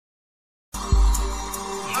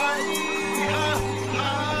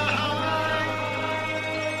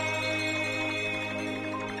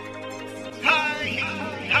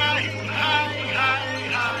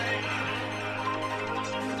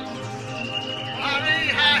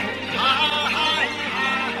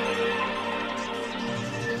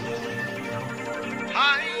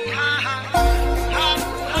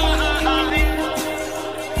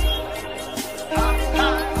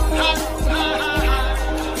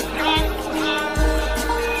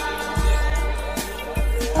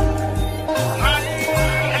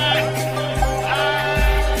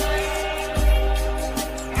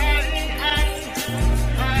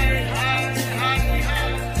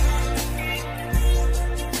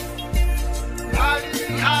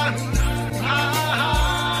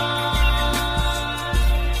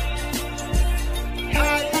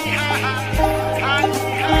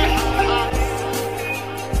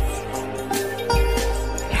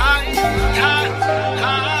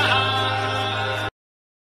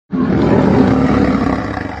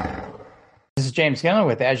is James Gillen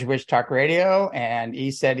with As You Wish Talk Radio and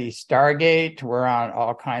ECETI Stargate. We're on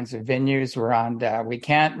all kinds of venues. We're on,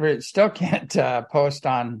 still can't post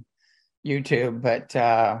on YouTube,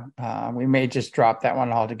 but we may just drop that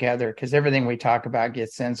one altogether because everything we talk about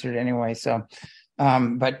gets censored anyway. So,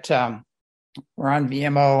 we're on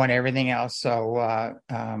VMO and everything else. So,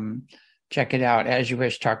 check it out, As You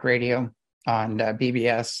Wish Talk Radio on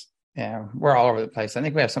BBS. Yeah, we're all over the place. I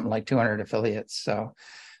think we have something like 200 affiliates. So,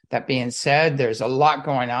 that being said, there's a lot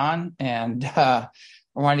going on, and I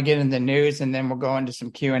wanted to get into the news, and then we'll go into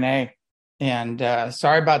some Q&A. And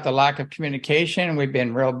sorry about the lack of communication. We've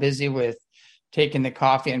been real busy with taking the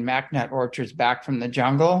coffee and MacNut orchards back from the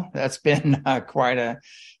jungle. That's been quite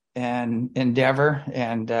an endeavor,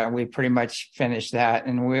 and we pretty much finished that.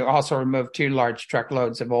 And we also removed 2 large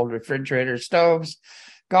truckloads of old refrigerator stoves,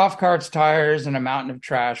 golf carts, tires, and a mountain of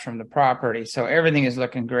trash from the property. So everything is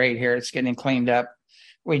looking great here. It's getting cleaned up.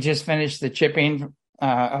 We just finished the chipping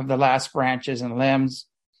of the last branches and limbs,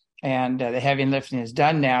 and the heavy lifting is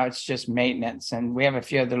done now. It's just maintenance, and we have a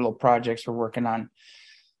few other little projects we're working on.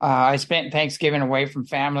 I spent Thanksgiving away from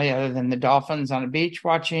family other than the dolphins on the beach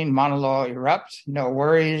watching Mauna Loa erupt. No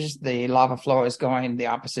worries. The lava flow is going the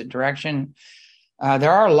opposite direction.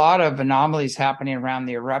 There are a lot of anomalies happening around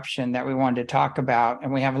the eruption that we wanted to talk about,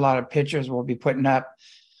 and we have a lot of pictures we'll be putting up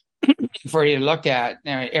for you to look at.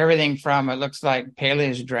 Everything from, it looks like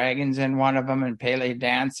Pele's dragons in one of them, and Pele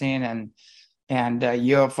dancing, and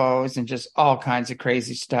UFOs, and just all kinds of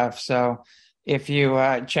crazy stuff. So if you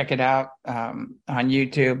check it out on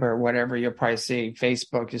YouTube or whatever, you'll probably see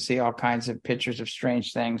Facebook. You'll see all kinds of pictures of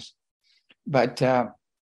strange things. But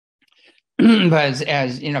but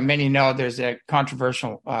as you know, many know, there's a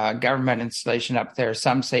controversial government installation up there.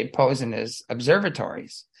 Some say posing as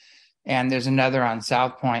observatories, and there's another on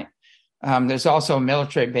South Point. There's also a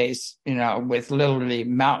military base, with literally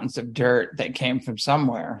mountains of dirt that came from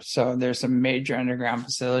somewhere. So there's some major underground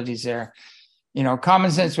facilities there.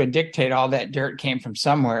 Common sense would dictate all that dirt came from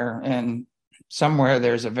somewhere, and somewhere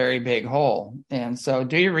there's a very big hole. And so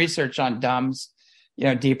do your research on DUMBs,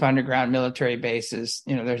 deep underground military bases.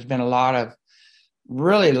 There's been a lot of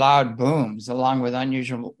really loud booms along with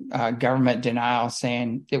unusual government denial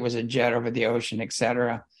saying it was a jet over the ocean,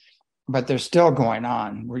 etc. But they're still going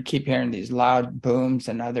on. We keep hearing these loud booms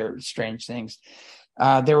and other strange things.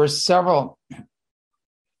 There were several,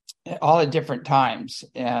 all at different times,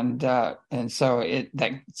 and so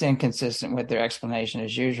that's inconsistent with their explanation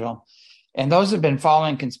as usual. And those who've been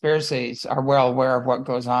following conspiracies are well aware of what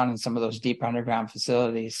goes on in some of those deep underground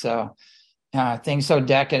facilities. So things so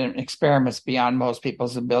decadent, experiments beyond most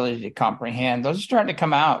people's ability to comprehend, those are starting to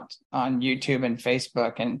come out on YouTube and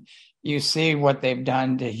Facebook, and you see what they've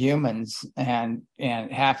done to humans and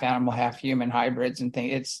half animal, half human hybrids and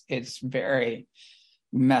things. It's very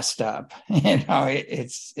messed up.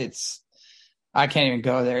 It's I can't even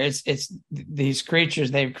go there. It's these creatures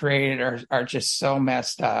they've created are just so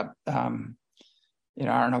messed up. I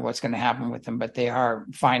don't know what's going to happen with them, but they are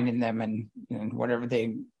finding them and whatever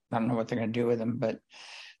I don't know what they're going to do with them. But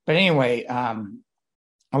anyway,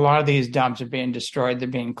 a lot of these dumps are being destroyed. They're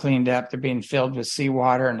being cleaned up. They're being filled with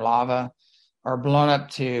seawater and lava, or blown up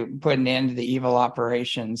to put an end to the evil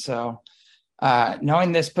operation. So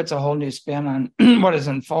knowing this puts a whole new spin on what is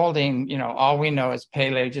unfolding. All we know is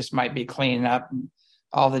Pele just might be cleaning up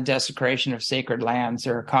all the desecration of sacred lands,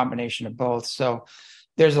 or a combination of both. So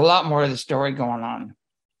there's a lot more of the story going on.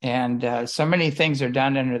 And so many things are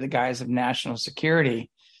done under the guise of national security.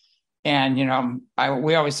 And,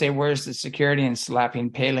 we always say, where's the security in slapping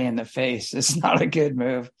Pele in the face? It's not a good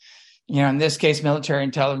move. In this case, military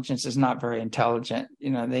intelligence is not very intelligent.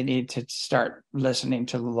 They need to start listening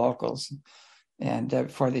to the locals, and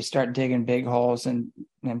before they start digging big holes and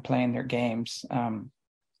playing their games. But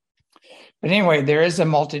anyway, there is a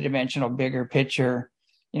multidimensional, bigger picture.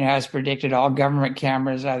 As predicted, all government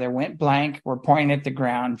cameras either went blank, were pointing at the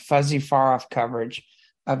ground, fuzzy, far-off coverage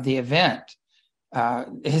of the event.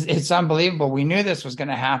 It's unbelievable. We knew this was going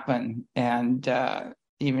to happen, and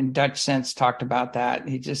even Dutch Sense talked about that.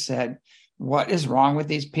 He just said, what is wrong with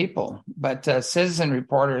these people? But citizen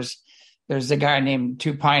reporters, there's a guy named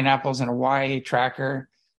Two Pineapples and a Y Tracker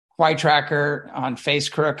on Face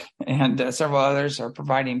Crook, and several others are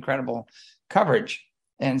providing incredible coverage.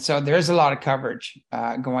 And so there's a lot of coverage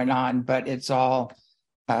going on, but it's all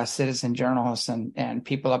citizen journalists and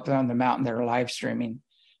people up there on the mountain that are live streaming.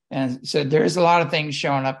 And so there's a lot of things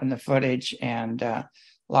showing up in the footage, and a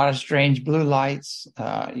lot of strange blue lights,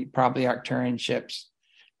 probably Arcturian ships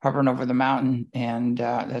hovering over the mountain, and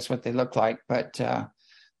that's what they look like. But a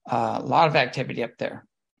lot of activity up there.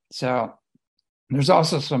 So There's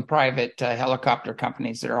also some private helicopter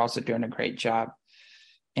companies that are also doing a great job.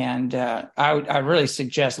 And I really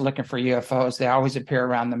suggest looking for UFOs. They always appear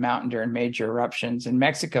around the mountain during major eruptions. In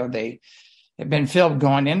Mexico, they have been filmed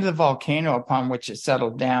going into the volcano upon which it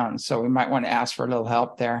settled down. So we might want to ask for a little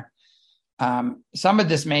help there. Some of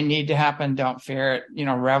this may need to happen. Don't fear it.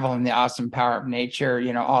 Revel in the awesome power of nature.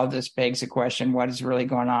 All of this begs the question, what is really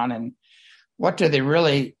going on and what do they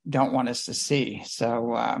really don't want us to see?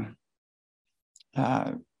 So,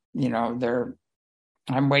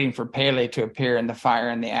 I'm waiting for Pele to appear in the fire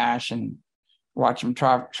and the ash and watch them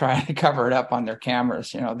try to cover it up on their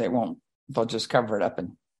cameras. They won't, they'll just cover it up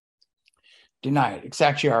and deny it. It's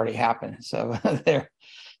actually already happened. So there,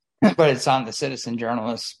 but it's on the citizen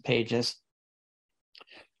journalist pages.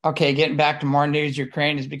 Okay, getting back to more news,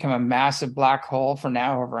 Ukraine has become a massive black hole for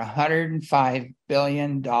now over $105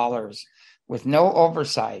 billion with no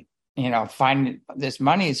oversight. This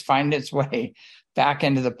money is finding its way back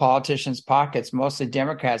into the politicians' pockets, mostly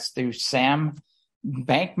Democrats, through Sam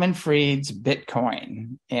Bankman-Fried's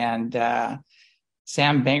Bitcoin. And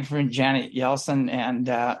Sam Bankman, Janet Yellen, and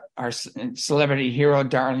our celebrity hero,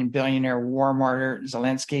 darling billionaire war martyr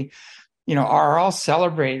Zelensky, are all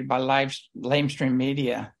celebrated by lamestream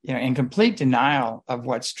media, in complete denial of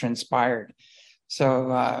what's transpired.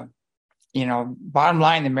 So, bottom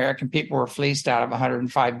line, the American people were fleeced out of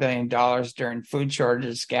 $105 billion during food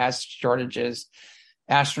shortages, gas shortages,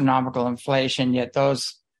 astronomical inflation, yet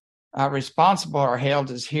those responsible are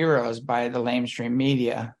hailed as heroes by the lamestream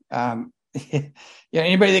media.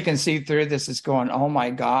 Anybody that can see through this is going, oh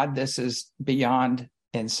my God, this is beyond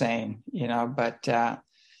insane,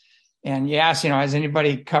 and yes, has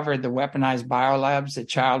anybody covered the weaponized biolabs, the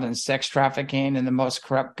child and sex trafficking, and the most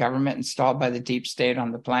corrupt government installed by the deep state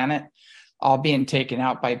on the planet, all being taken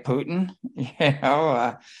out by Putin?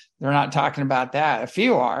 They're not talking about that. A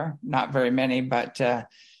few are, not very many, but you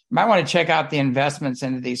might want to check out the investments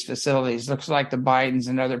into these facilities. Looks like the Bidens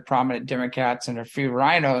and other prominent Democrats and a few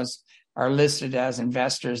rhinos are listed as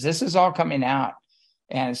investors. This is all coming out,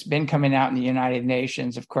 and it's been coming out in the United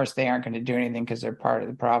Nations. Of course, they aren't going to do anything because they're part of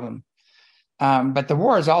the problem. But the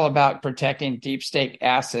war is all about protecting deep state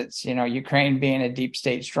assets, Ukraine being a deep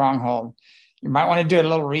state stronghold. You might want to do a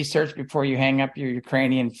little research before you hang up your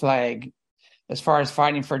Ukrainian flag. As far as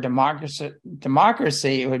fighting for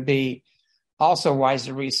democracy, it would be also wise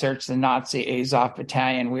to research the Nazi Azov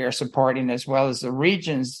battalion we are supporting, as well as the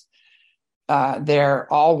regions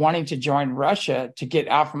they're all wanting to join Russia to get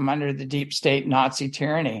out from under the deep state Nazi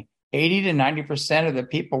tyranny. 80 to 90% of the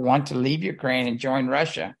people want to leave Ukraine and join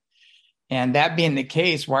Russia. And that being the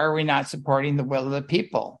case, why are we not supporting the will of the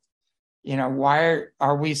people? Why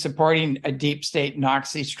are we supporting a deep state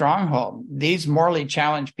Nazi stronghold? These morally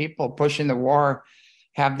challenged people pushing the war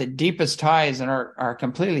have the deepest ties and are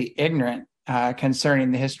completely ignorant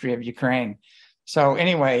concerning the history of Ukraine. So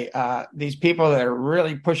anyway, these people that are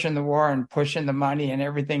really pushing the war and pushing the money and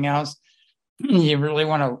everything else, you really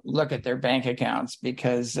want to look at their bank accounts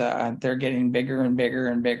because they're getting bigger and bigger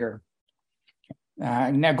and bigger.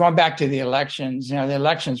 Now, going back to the elections, the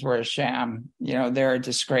elections were a sham. They're a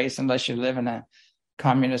disgrace unless you live in a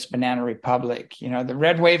communist banana republic. The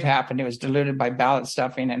red wave happened. It was diluted by ballot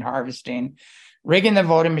stuffing and harvesting, rigging the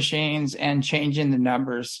voting machines and changing the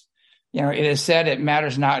numbers. It is said it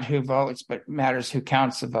matters not who votes, but matters who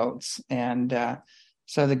counts the votes. And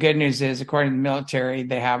so the good news is, according to the military,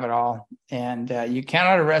 they have it all. And you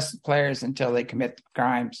cannot arrest the players until they commit the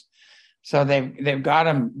crimes. So they've got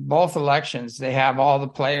them both elections. They have all the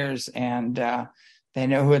players and they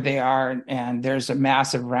know who they are. And there's a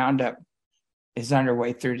massive roundup is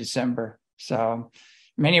underway through December. So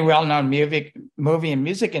many well-known movie and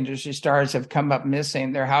music industry stars have come up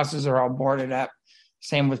missing. Their houses are all boarded up.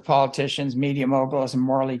 Same with politicians, media moguls, and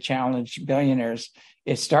morally challenged billionaires.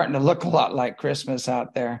 It's starting to look a lot like Christmas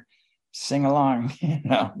out there. Sing along,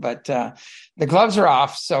 but the gloves are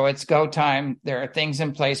off, so it's go time. There are things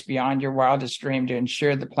in place beyond your wildest dream to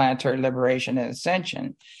ensure the planetary liberation and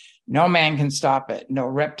ascension. No man can stop it. No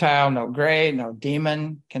reptile, no gray, no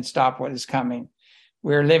demon can stop what is coming.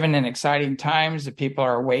 We're living in exciting times. The people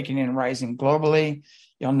are awakening and rising globally.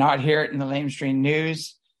 You'll not hear it in the lamestream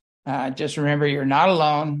news. Just remember, you're not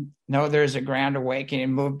alone. Know there's a grand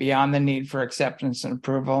awakening. Move beyond the need for acceptance and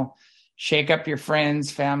approval. Shake up your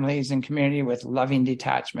friends, families, and community with loving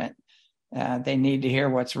detachment. They need to hear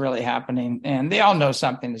what's really happening. And they all know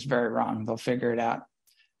something is very wrong. They'll figure it out.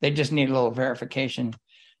 They just need a little verification.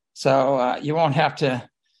 So you won't have to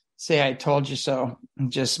say, I told you so.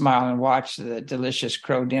 Just smile and watch the delicious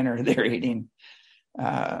crow dinner they're eating.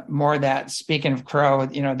 More of that. Speaking of crow,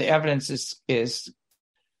 the evidence is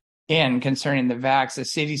in concerning the vax. The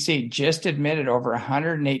CDC just admitted over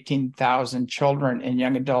 118,000 children and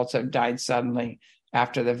young adults have died suddenly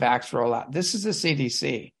after the vax rollout. This is the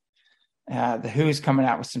CDC. The WHO's coming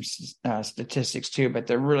out with some statistics too, but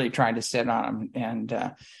they're really trying to sit on them.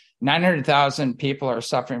 And 900,000 people are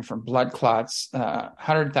suffering from blood clots.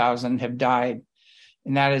 100,000 have died.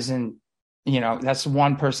 And that is that's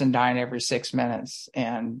one person dying every 6 minutes.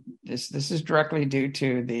 And this is directly due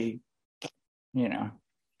to the,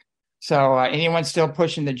 So anyone still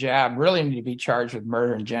pushing the jab really need to be charged with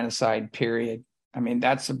murder and genocide, period. I mean,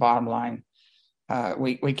 that's the bottom line.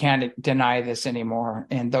 We can't deny this anymore.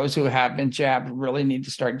 And those who have been jabbed really need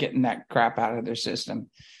to start getting that crap out of their system.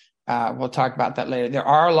 We'll talk about that later. There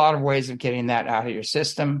are a lot of ways of getting that out of your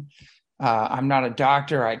system. I'm not a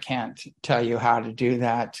doctor. I can't tell you how to do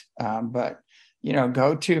that. But,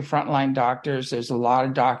 go to frontline doctors. There's a lot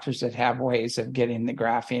of doctors that have ways of getting the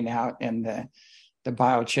graphene out and the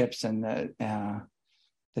biochips and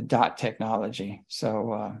the dot technology.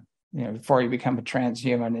 So, before you become a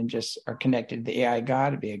transhuman and just are connected to the AI God,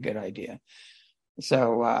 it'd be a good idea.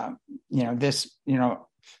 So, this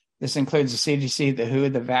includes the CDC, the WHO,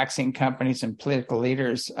 the vaccine companies, and political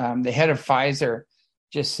leaders. The head of Pfizer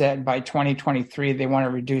just said by 2023, they want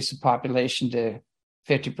to reduce the population to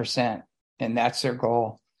 50%, and that's their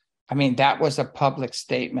goal. I mean, that was a public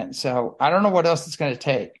statement. So I don't know what else it's going to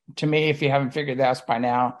take. To me, if you haven't figured that out by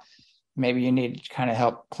now, maybe you need to kind of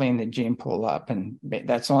help clean the gene pool up. And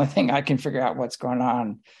that's the only thing I can figure out what's going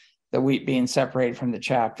on, the wheat being separated from the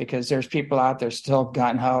chaff, because there's people out there still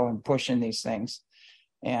gung-ho and pushing these things.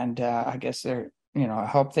 And I guess they're, I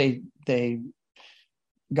hope they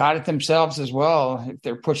got it themselves as well if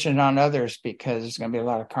they're pushing it on others, because there's going to be a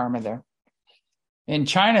lot of karma there. In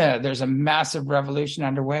China, there's a massive revolution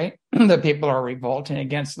underway. The people are revolting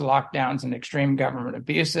against the lockdowns and extreme government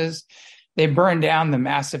abuses. They burned down the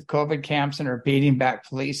massive COVID camps and are beating back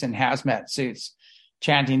police in hazmat suits,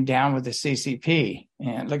 chanting down with the CCP.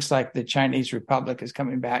 And it looks like the Chinese Republic is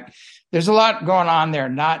coming back. There's a lot going on there.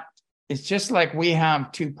 It's just like we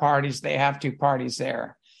have two parties. They have two parties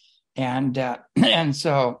there. And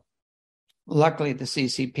so luckily the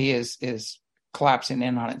CCP is collapsing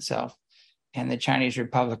in on itself, and the Chinese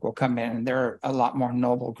Republic will come in, and they're a lot more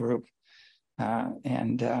noble group.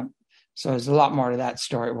 So there's a lot more to that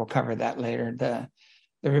story. We'll cover that later. The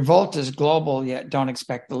revolt is global, yet don't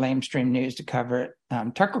expect the lamestream news to cover it.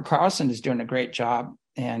 Tucker Carlson is doing a great job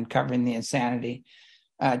in covering the insanity.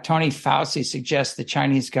 Tony Fauci suggests the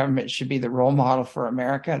Chinese government should be the role model for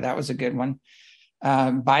America. That was a good one.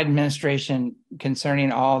 Biden administration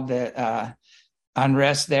concerning all the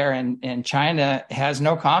unrest there in China has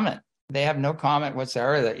no comment. They have no comment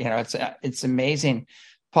whatsoever. It's amazing.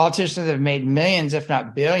 Politicians that have made millions, if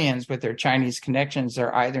not billions, with their Chinese connections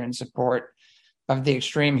are either in support of the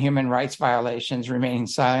extreme human rights violations, remaining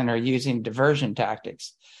silent, or using diversion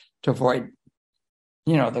tactics to avoid,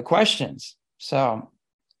 the questions. So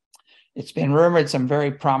it's been rumored some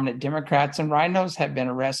very prominent Democrats and rhinos have been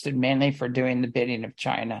arrested mainly for doing the bidding of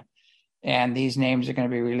China. And these names are going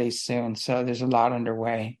to be released soon. So there's a lot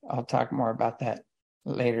underway. I'll talk more about that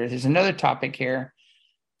later. There's another topic here.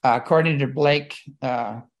 According to Blake,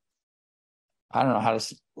 I don't know how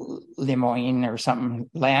to Lemoine or something,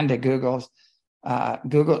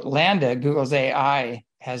 Google's AI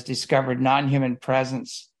has discovered non-human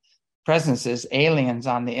presences, aliens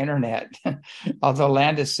on the internet. Although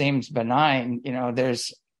Landa seems benign,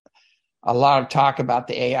 there's a lot of talk about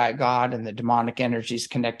the AI God and the demonic energies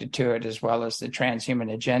connected to it, as well as the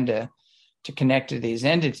transhuman agenda to connect to these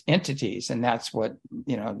entities. And that's what,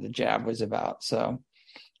 the jab was about. So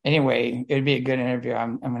anyway, it'd be a good interview.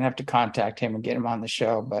 I'm going to have to contact him and get him on the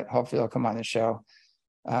show, but hopefully he'll come on the show.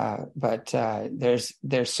 But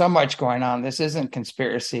there's so much going on. This isn't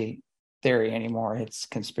conspiracy theory anymore. It's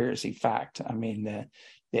conspiracy fact. I mean,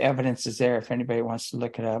 the evidence is there if anybody wants to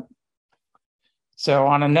look it up. So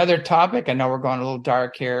on another topic, I know we're going a little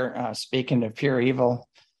dark here. Speaking of pure evil,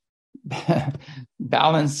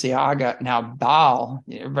 Balenciaga. Now, Baal,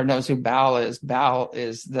 everybody knows who Baal is. Baal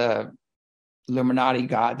is the Illuminati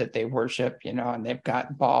god that they worship, and they've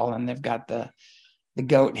got Baal, and they've got the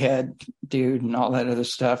goat head dude and all that other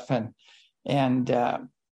stuff. And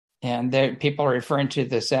people are referring to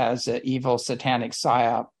this as an evil satanic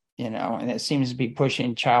psyop, and it seems to be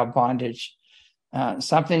pushing child bondage.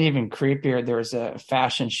 Something even creepier, there was a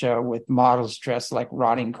fashion show with models dressed like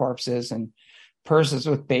rotting corpses and purses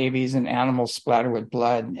with babies and animals splattered with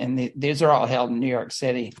blood. And these are all held in New York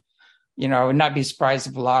City. I would not be surprised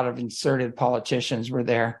if a lot of inserted politicians were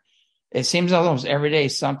there. It seems almost every day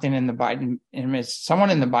someone in the Biden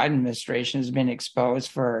administration has been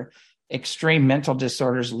exposed for extreme mental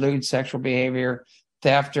disorders, lewd sexual behavior,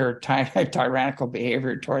 theft, or tyrannical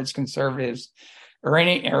behavior towards conservatives or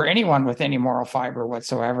anyone with any moral fiber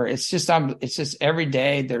whatsoever. It's just every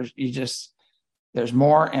day there's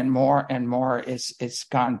more and more and more. It's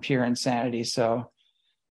gone pure insanity. So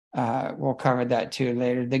we'll cover that too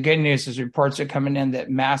later. The good news is reports are coming in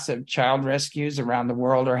that massive child rescues around the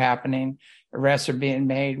world are happening. Arrests are being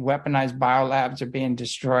made. Weaponized biolabs are being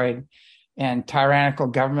destroyed, and tyrannical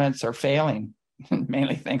governments are failing,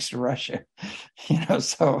 mainly thanks to Russia.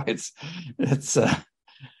 So it's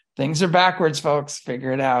things are backwards, folks.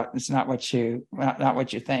 Figure it out. It's not what you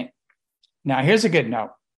think. Now, here's a good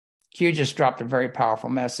note. Q just dropped a very powerful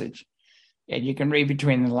message, and you can read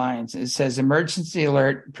between the lines. It says, emergency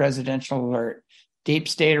alert, presidential alert, deep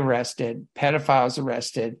state arrested, pedophiles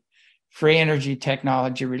arrested, free energy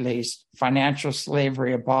technology released, financial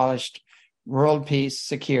slavery abolished, world peace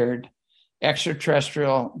secured,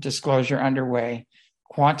 extraterrestrial disclosure underway,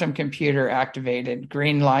 quantum computer activated,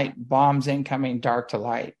 green light, bombs incoming, dark to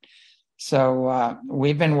light. So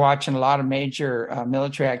we've been watching a lot of major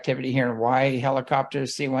military activity here in Hawaii,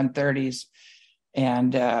 helicopters, C-130s,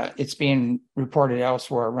 and it's being reported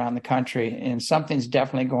elsewhere around the country, and something's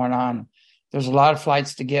definitely going on. There's a lot of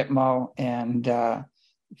flights to Gitmo, and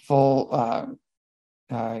full,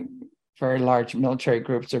 very large military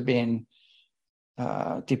groups are being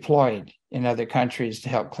deployed in other countries to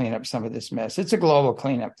help clean up some of this mess. It's a global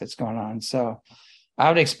cleanup that's going on. So I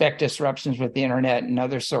would expect disruptions with the internet and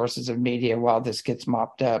other sources of media while this gets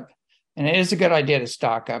mopped up. And it is a good idea to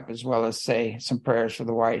stock up, as well as say some prayers for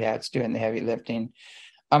the white hats doing the heavy lifting.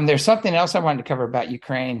 There's something else I wanted to cover about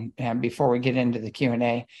Ukraine, and before we get into the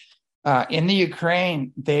Q&A. In the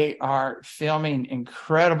Ukraine, they are filming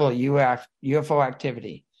incredible UFO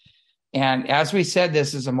activity. And as we said,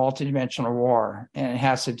 this is a multidimensional war, and it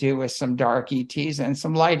has to do with some dark ETs and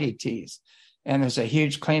some light ETs. And there's a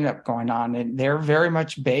huge cleanup going on, and they're very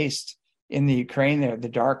much based in the Ukraine. They're the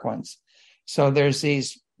dark ones. So there's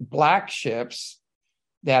these black ships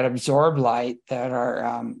that absorb light that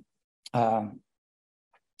are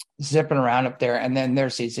zipping around up there. And then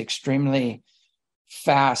there's these extremely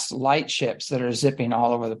fast light ships that are zipping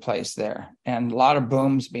all over the place there, and a lot of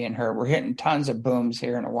booms being heard. We're hitting tons of booms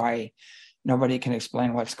here in Hawaii. Nobody can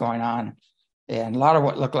explain what's going on, and a lot of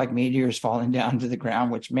what look like meteors falling down to the ground,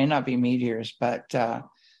 which may not be meteors, but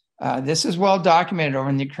this is well documented over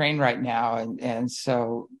in the Ukraine right now. And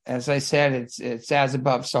so, as I said, it's as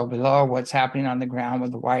above, so below. What's happening on the ground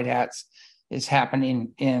with the white hats is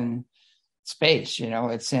happening in space.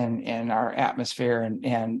 It's in our atmosphere,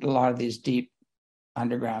 and a lot of these deep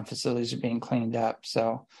underground facilities are being cleaned up.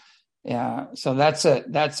 So yeah, so that's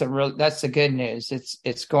the good news.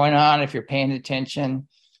 It's going on if you're paying attention.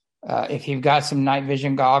 If you've got some night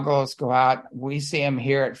vision goggles, go out. We see them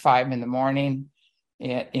here at 5 a.m,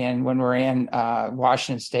 and when we're in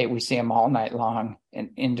Washington State, we see them all night long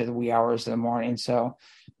and into the wee hours of the morning. So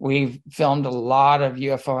we've filmed a lot of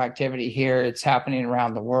UFO activity here. It's happening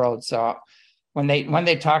around the world. So when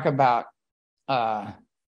they talk about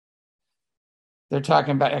they're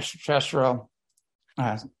talking about extraterrestrial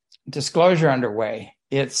disclosure underway.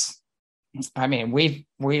 We've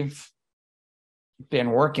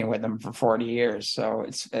been working with them for 40 years, so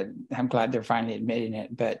I'm glad they're finally admitting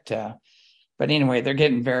it. But anyway, they're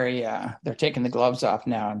getting they're taking the gloves off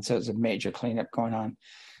now, and so there's a major cleanup going on.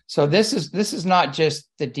 So this is not just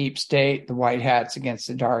the deep state, the white hats against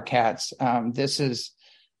the dark hats. This is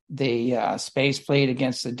the space fleet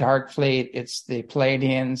against the dark fleet. It's the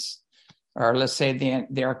Pleiadians, or let's say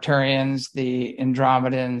the Arcturians, the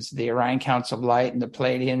Andromedans, the Orion Council of Light, and the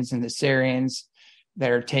Pleiadians and the Sirians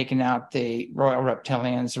that are taking out the Royal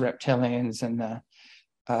Reptilians, and the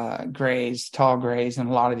Greys, tall Greys, and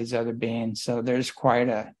a lot of these other beings. So there's quite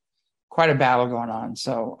a battle going on.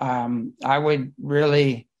 So I would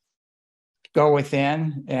really go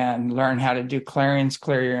within and learn how to do clearings,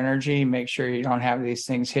 clear your energy, make sure you don't have these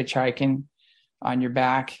things hitchhiking on your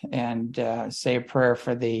back, and say a prayer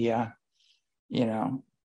for the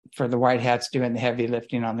for the white hats doing the heavy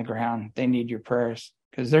lifting on the ground. They need your prayers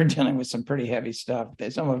because they're dealing with some pretty heavy stuff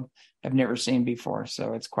that some of them have never seen before.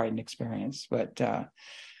 So it's quite an experience. But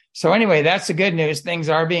so anyway, that's the good news. Things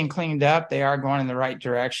are being cleaned up. They are going in the right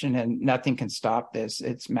direction, and nothing can stop this.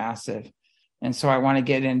 It's massive. And so I want to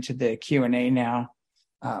get into the Q&A now.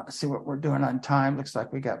 See what we're doing on time. Looks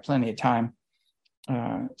like we got plenty of time.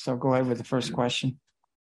 So go ahead with the first question.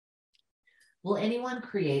 Will anyone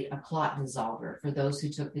create a clot dissolver for those who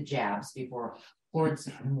took the jabs before hordes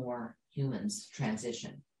of more humans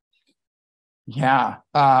transition? Yeah,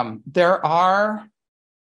 there are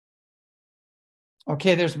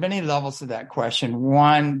Okay, there's many levels to that question.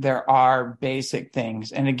 One, there are basic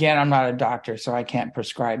things. And again, I'm not a doctor, so I can't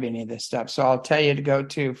prescribe any of this stuff. So I'll tell you to go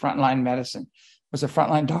to Frontline Medicine. Was it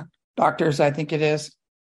Frontline Doctors, I think it is.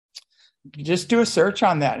 Just do a search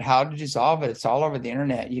on that, how to dissolve it. It's all over the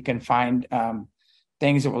internet. You can find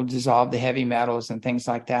things that will dissolve the heavy metals and things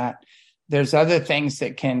like that. There's other things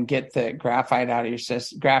that can get the graphene out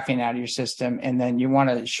of your system. And then you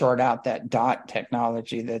want to short out that dot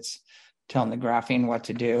technology that's telling the graphene what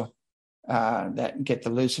to do, that get the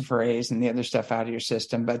luciferase and the other stuff out of your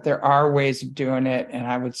system. But there are ways of doing it. And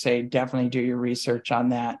I would say definitely do your research on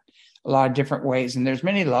that. A lot of different ways. And there's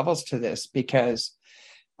many levels to this, because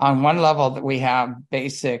on one level that we have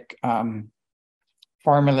basic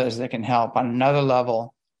formulas that can help. On another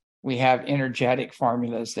level, we have energetic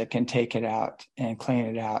formulas that can take it out and clean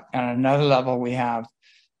it out. And on another level, we have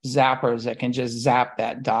zappers that can just zap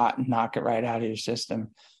that dot and knock it right out of your system.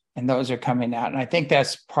 And those are coming out. And I think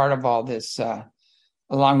that's part of all this,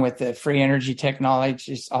 along with the free energy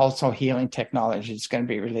technology, is also healing technology that's going to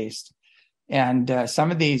be released. And some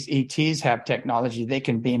of these ETs have technology. They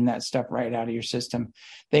can beam that stuff right out of your system.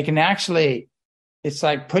 They can actually, it's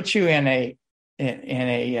like put you in a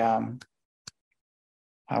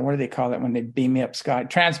what do they call it when they beam you up, Scott?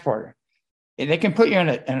 Transporter. They can put you in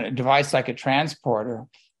a device like a transporter,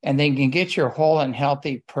 and they can get your whole and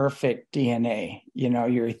healthy, perfect DNA,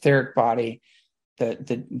 your etheric body,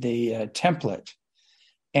 the template,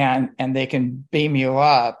 and they can beam you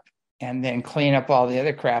up and then clean up all the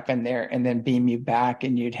other crap in there and then beam you back,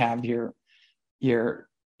 and you'd have your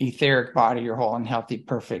etheric body, your whole and healthy,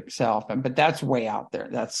 perfect self. But that's way out there.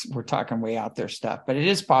 We're talking way out there stuff, but it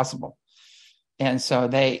is possible. And so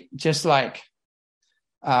they just have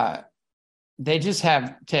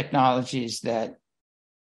technologies that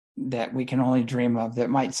we can only dream of that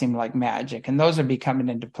might seem like magic. And those will be coming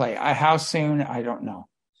into play. How soon? I don't know.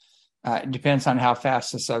 It depends on how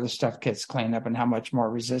fast this other stuff gets cleaned up and how much more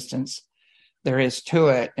resistance there is to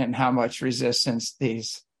it, and how much resistance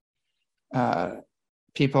these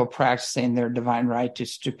people practicing their divine right to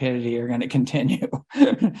stupidity are going to continue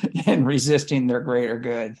in resisting their greater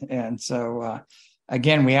good. And so,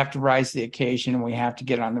 again, we have to rise to the occasion, and we have to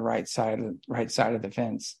get on the right side of the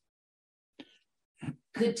fence.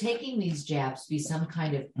 Could taking these jabs be some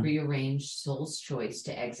kind of prearranged soul's choice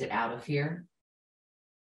to exit out of here?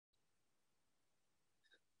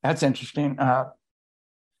 That's interesting.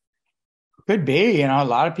 Could be, a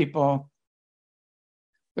lot of people.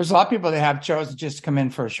 There's a lot of people that have chosen just to come in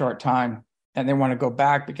for a short time, and they want to go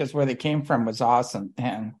back because where they came from was awesome.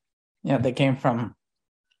 And, they came from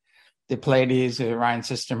the Pleiades or the Orion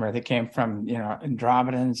system, or they came from,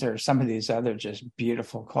 Andromedans or some of these other just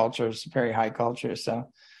beautiful cultures, very high cultures. So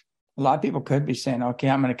a lot of people could be saying, okay,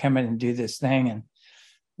 I'm going to come in and do this thing and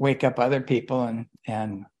wake up other people.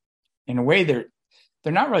 And in a way,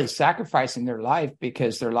 they're not really sacrificing their life,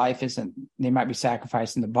 because their life isn't, they might be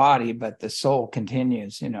sacrificing the body, but the soul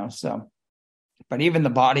continues, so, but even the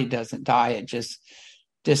body doesn't die. It just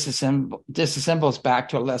disassembles back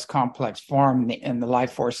to a less complex form, and the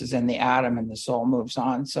life force is in the atom, and the soul moves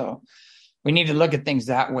on. So we need to look at things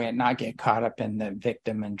that way and not get caught up in the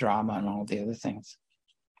victim and drama and all the other things.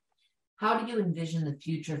 How do you envision the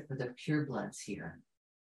future for the purebloods here?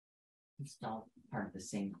 It's all part of the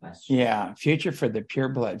same question. Yeah, future for the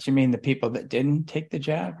purebloods. You mean the people that didn't take the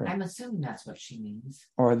jab? Or? I'm assuming that's what she means.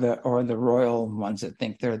 Or the royal ones that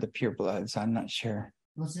think they're the purebloods. I'm not sure.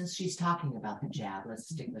 Well, since she's talking about the jab, let's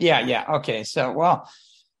stick with that. Yeah. Okay. So,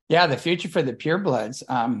 the future for the purebloods.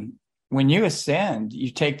 When you ascend,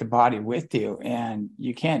 you take the body with you, and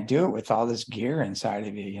you can't do it with all this gear inside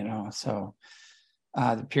of you. So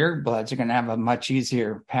the purebloods are going to have a much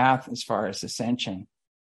easier path as far as ascension.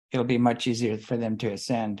 It'll be much easier for them to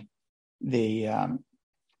ascend. You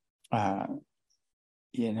really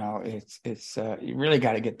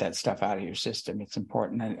got to get that stuff out of your system. It's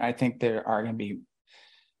important. And I think there are going to be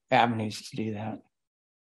avenues to do that.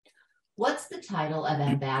 What's the title of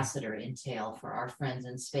ambassador entail for our friends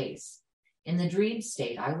in space? In the dream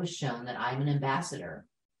state, I was shown that I'm an ambassador.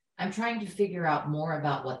 I'm trying to figure out more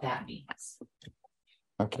about what that means.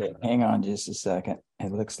 Okay, hang on just a second.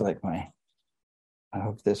 It looks like I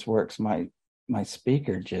hope this works. My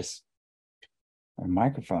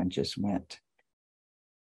microphone just went.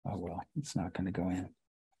 Oh, well, it's not going to go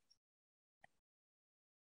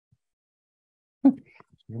in.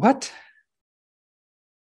 What?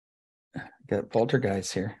 Got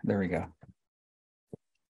poltergeist here. There we go.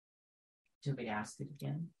 Do we ask it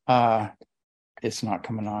again? It's not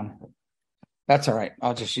coming on. That's all right.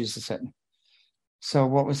 I'll just use the setting. So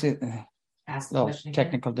what was it? Ask the question again.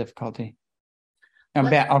 Technical difficulty.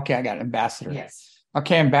 Okay, I got ambassador. Yes.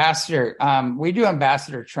 Okay, ambassador. We do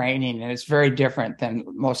ambassador training, and it's very different than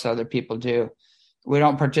most other people do. We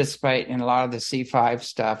don't participate in a lot of the C5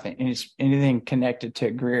 stuff and anything connected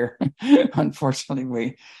to Greer.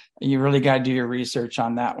 Unfortunately, you really got to do your research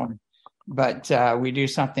on that one. But we do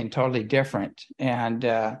something totally different. And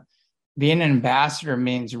being an ambassador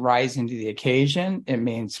means rising to the occasion. It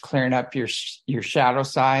means clearing up your shadow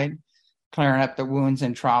side, clearing up the wounds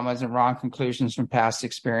and traumas and wrong conclusions from past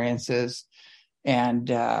experiences, and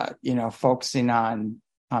focusing on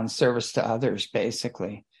service to others,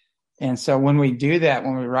 basically. And so when we do that,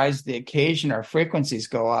 when we rise to the occasion, our frequencies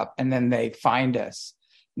go up, and then they find us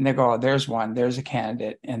and they go, oh, there's a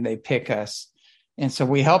candidate, and they pick us. And so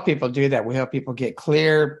we help people do that. We help people get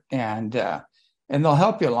clear, and they'll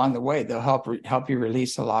help you along the way. They'll help you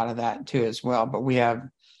release a lot of that too as well. But we have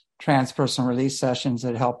transpersonal release sessions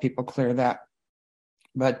that help people clear that.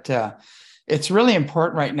 But it's really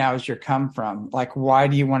important right now as you come from, like, why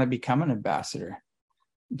do you want to become an ambassador?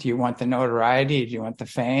 Do you want the notoriety? Do you want the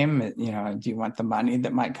fame? Do you want the money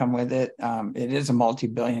that might come with it? It is a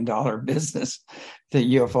multi-billion-dollar business,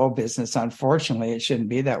 the UFO business. Unfortunately, it shouldn't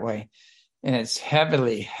be that way. And it's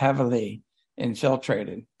heavily, heavily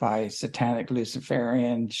infiltrated by satanic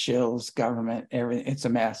Luciferian shills, government, everything. It's a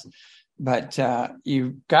mess. But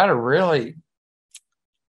you've got to really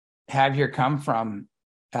have your come from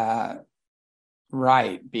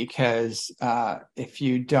right, because if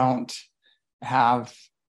you don't have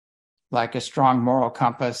like a strong moral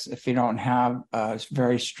compass, if you don't have a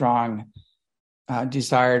very strong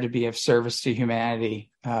desire to be of service to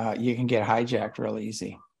humanity, you can get hijacked real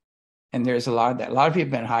easy. And there's a lot of that. A lot of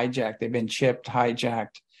people have been hijacked. They've been chipped,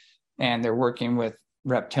 hijacked, and they're working with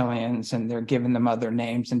reptilians, and they're giving them other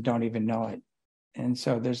names and don't even know it. And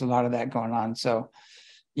so there's a lot of that going on. So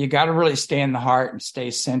you got to really stay in the heart and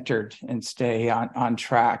stay centered and stay on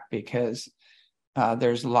track, because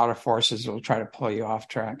there's a lot of forces that will try to pull you off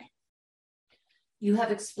track. You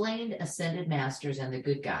have explained ascended masters and the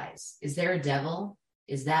good guys. Is there a devil?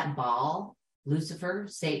 Is that Baal, Lucifer,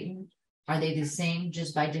 Satan? Are they the same,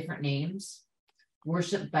 just by different names?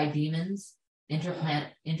 Worshipped by demons,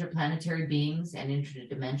 interplanetary beings, and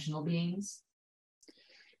interdimensional beings?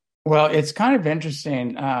 Well, it's kind of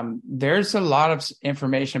interesting. There's a lot of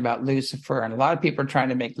information about Lucifer, and a lot of people are trying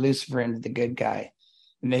to make Lucifer into the good guy.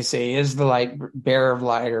 And they say, is the light bearer of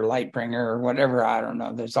light or light bringer or whatever. I don't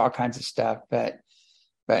know. There's all kinds of stuff, but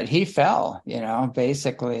he fell,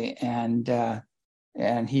 basically.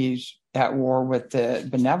 And he's at war with the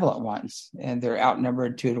benevolent ones, and they're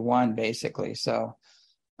outnumbered 2-1, basically. So,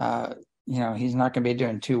 he's not going to be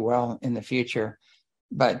doing too well in the future.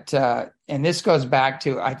 But, and this goes back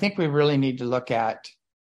to, I think we really need to look at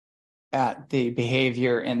the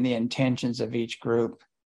behavior and the intentions of each group,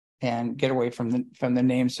 and get away from the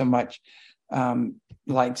name so much.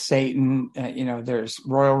 Like Satan, there's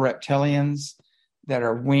royal reptilians that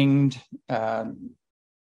are winged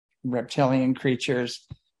reptilian creatures.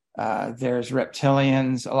 There's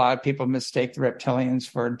reptilians. A lot of people mistake the reptilians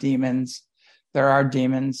for demons. There are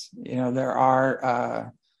demons. There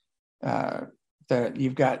are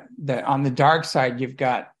you've got on the dark side. You've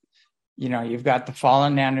got the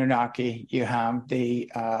fallen Anunnaki. You have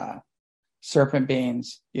the serpent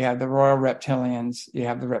beings. You have the royal reptilians. You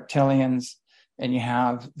have the reptilians, and you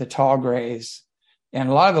have the tall grays. And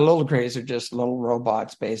a lot of the little grays are just little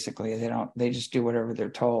robots, basically. They just do whatever they're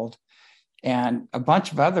told. And a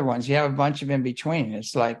bunch of other ones, you have a bunch of in between.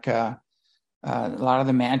 It's like a lot of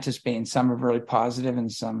the mantis beings, some are really positive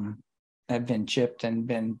and some have been chipped and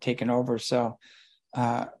been taken over. So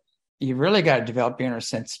you really got to develop your inner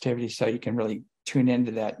sensitivity so you can really tune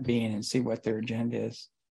into that being and see what their agenda is.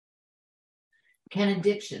 Can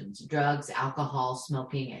addictions, drugs, alcohol,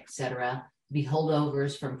 smoking, etc., be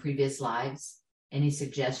holdovers from previous lives? Any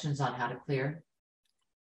suggestions on how to clear?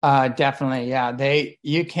 Definitely, yeah.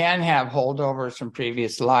 You can have holdovers from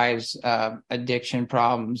previous lives, addiction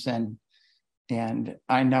problems, and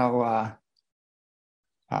I know,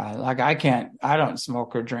 I don't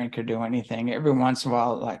smoke or drink or do anything. Every once in a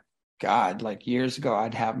while, like years ago,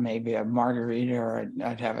 I'd have maybe a margarita, or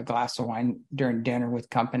I'd have a glass of wine during dinner with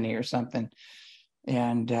company or something,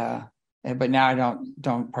 but now I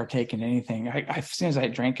don't partake in anything. As soon as I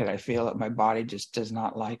drink it, I feel it. My body just does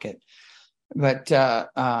not like it. But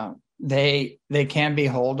they can be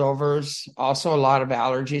holdovers. Also, a lot of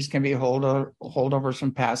allergies can be holdovers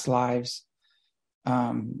from past lives.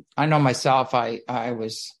 I know myself. I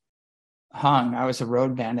was hung. I was a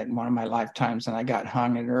road bandit in one of my lifetimes, and I got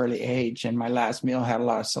hung at an early age. And my last meal had a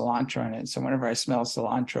lot of cilantro in it. So whenever I smell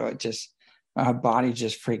cilantro, my body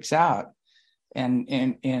just freaks out. And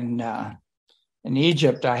in in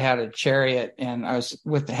Egypt, I had a chariot, and I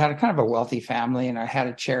had a kind of a wealthy family, and I had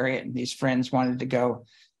a chariot, and these friends wanted to go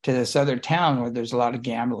to this other town where there's a lot of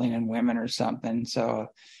gambling and women or something. So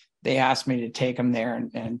they asked me to take them there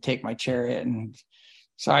and take my chariot. And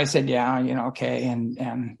so I said, yeah, okay.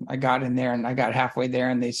 And I got in there, and I got halfway there,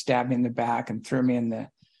 and they stabbed me in the back and threw me in the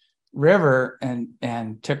river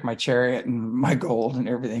and took my chariot and my gold and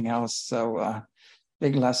everything else. So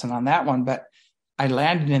big lesson on that one. But I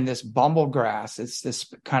landed in this bumblegrass. It's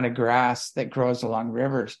this kind of grass that grows along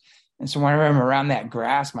rivers. And so whenever I'm around that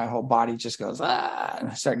grass, my whole body just goes, and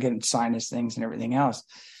I start getting sinus things and everything else.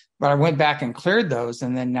 But I went back and cleared those,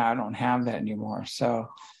 and then now I don't have that anymore. So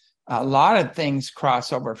a lot of things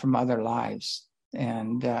cross over from other lives.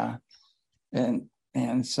 And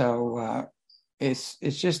so it's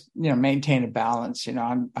just, maintain a balance.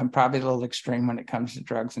 I'm probably a little extreme when it comes to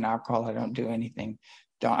drugs and alcohol. I don't do anything.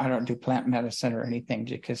 I don't do plant medicine or anything,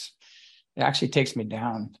 because it actually takes me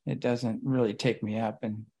down. It doesn't really take me up,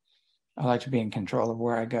 and I like to be in control of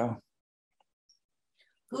where I go.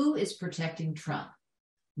 Who is protecting Trump?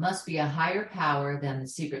 Must be a higher power than the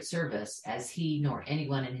Secret Service, as he nor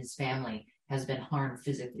anyone in his family has been harmed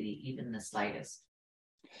physically, even the slightest.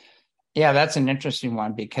 Yeah, that's an interesting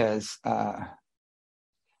one, because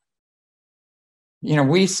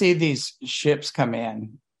we see these ships come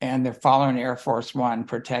in, and they're following Air Force One,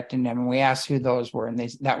 protecting them. And we asked who those were, and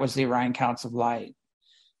that was the Orion Council of Light.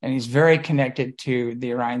 And he's very connected to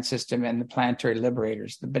the Orion system and the planetary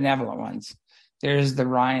liberators, the benevolent ones. There's the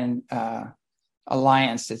Orion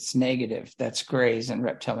Alliance that's negative, that's grays and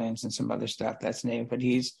reptilians and some other stuff that's negative, but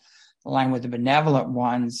he's aligned with the benevolent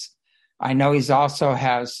ones. I know he's also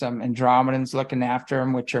has some Andromedans looking after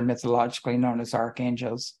him, which are mythologically known as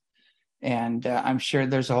archangels. And I'm sure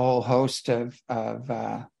there's a whole host of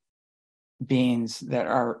beings that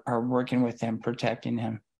are working with him, protecting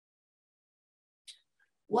him.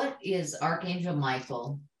 What is Archangel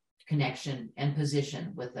Michael connection and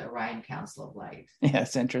position with the Orion Council of Light? Yeah,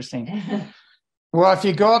 it's interesting. Well, if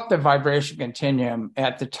you go up the vibration continuum,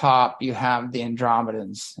 at the top, you have the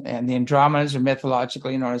Andromedans. And the Andromedans are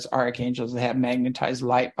mythologically known as archangels. They have magnetized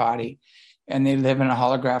light body, and they live in a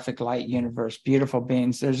holographic light universe. Beautiful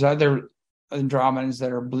beings. There's other Andromedans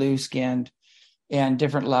that are blue-skinned, and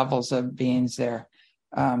different levels of beings there.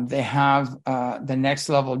 They have the next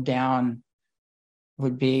level down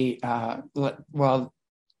would be, the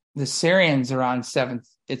Sirians are on seventh.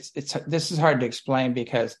 This is hard to explain,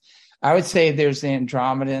 because I would say there's the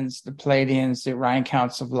Andromedans, the Pleiadians, the Orion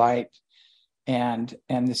Council of Light, and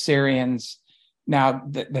the Sirians. Now,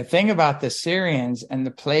 the thing about the Sirians and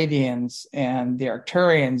the Pleiadians and the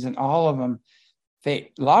Arcturians and all of them,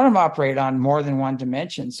 a lot of them operate on more than one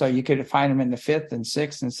dimension. So you could find them in the fifth and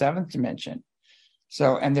sixth and seventh dimension.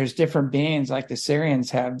 So, and there's different beings, like the Sirians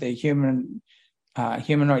have the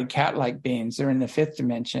humanoid cat-like beings. They're in the fifth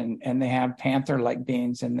dimension, and they have panther-like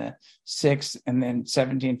beings in the sixth, and then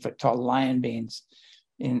 17-foot tall lion beings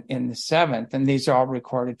in the seventh. And these are all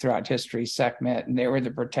recorded throughout history, Sekhmet, and they were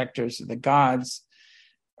the protectors of the gods,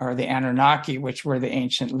 or the Anunnaki, which were the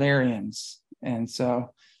ancient Lyrians. And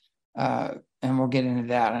so, and we'll get into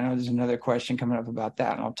that. I know there's another question coming up about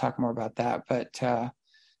that, and I'll talk more about that. But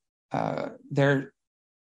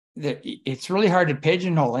it's really hard to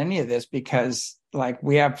pigeonhole any of this, because like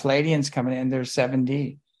we have Pleiadians coming in, they're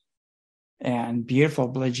 7D, and beautiful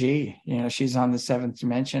Bliji, she's on the seventh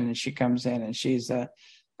dimension, and she comes in, and she's a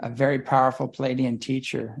very powerful Pleiadian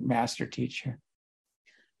teacher, master teacher.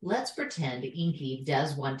 Let's pretend Inky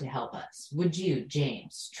does want to help us. Would you,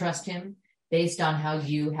 James, trust him based on how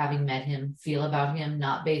you, having met him, feel about him,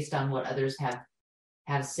 not based on what others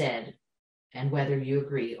have said, and whether you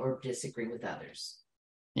agree or disagree with others?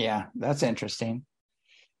 Yeah, that's interesting.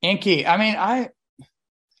 Inky, I mean,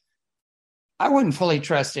 I wouldn't fully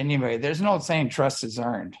trust anybody. There's an old saying, trust is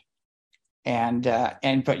earned.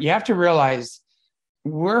 But you have to realize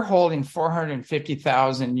we're holding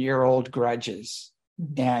 450,000-year-old grudges.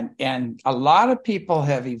 And a lot of people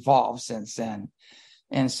have evolved since then.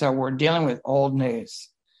 And so we're dealing with old news.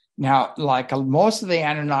 Now, like most of the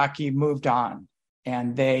Anunnaki moved on,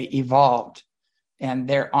 and they evolved, and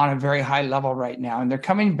they're on a very high level right now, and they're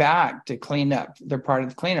coming back to clean up. They're part of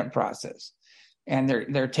the cleanup process, and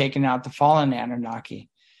they're taking out the fallen Anunnaki.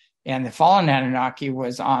 And the fallen Anunnaki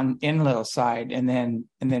was on Enlil's side, and then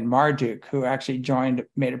Marduk, who actually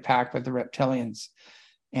made a pact with the reptilians,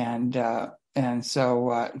 and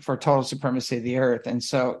so for total supremacy of the earth. And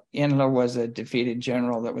so Enlil was a defeated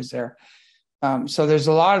general that was there. So there's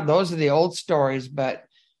a lot of those are the old stories, but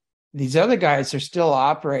these other guys are still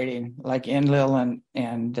operating, like Enlil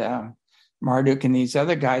and Marduk, and these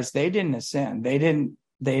other guys. They didn't ascend. They didn't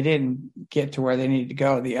they didn't get to where they needed to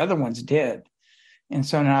go. The other ones did. And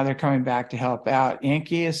so now they're coming back to help out.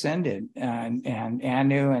 Enki ascended, and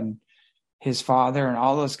Anu and his father and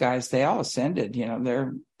all those guys, they all ascended.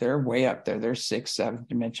 They're way up there. They're 6th, 7th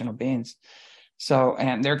dimensional beings. So,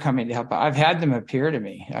 and they're coming to help out. I've had them appear to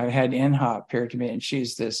me. I've had Inha appear to me, and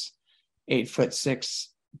she's this 8'6"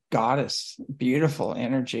 goddess, beautiful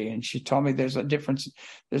energy. And she told me there's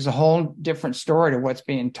a whole different story to what's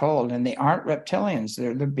being told. And they aren't reptilians.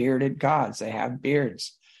 They're the bearded gods. They have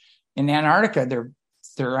beards. In Antarctica,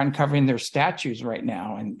 they're uncovering their statues right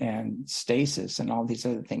now, and stasis and all these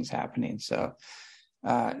other things happening. So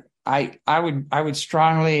I would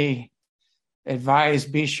strongly advise,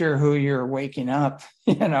 be sure who you're waking up,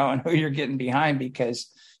 and who you're getting behind, because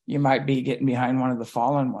you might be getting behind one of the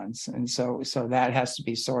fallen ones. And so that has to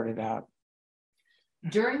be sorted out.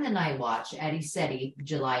 During the night watch at ECETI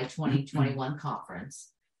July 2021 conference,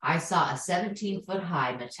 I saw a 17-foot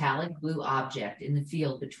high metallic blue object in the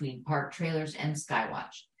field between park trailers and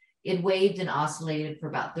Skywatch. It waved and oscillated for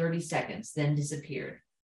about 30 seconds, then disappeared.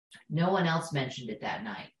 No one else mentioned it that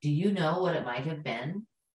night. Do you know what it might have been?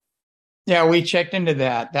 Yeah, we checked into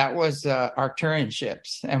that. That was Arcturian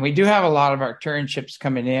ships. And we do have a lot of Arcturian ships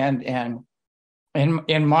coming in. And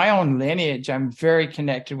in my own lineage, I'm very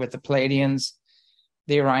connected with the Pleiadians,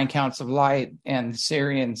 the Orion Counts of Light, and the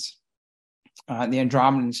Sirians, the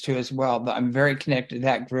Andromedans too as well. But I'm very connected to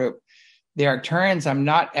that group. The Arcturians I'm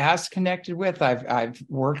not as connected with. I've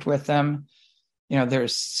worked with them.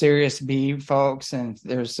 There's Sirius B folks, and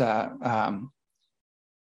there's Alpha,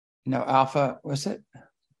 what's it?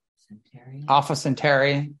 Centauri. Alpha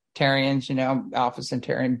Centaurians, Alpha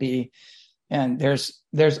Centaurian B. And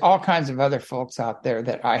there's all kinds of other folks out there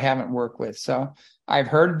that I haven't worked with. So I've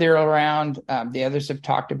heard they're around. The others have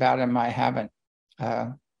talked about them. I haven't.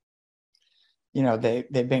 They've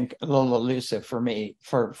been a little elusive for me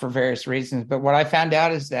for various reasons. But what I found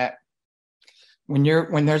out is that when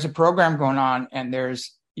there's a program going on and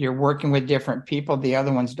you're working with different people, the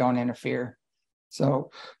other ones don't interfere.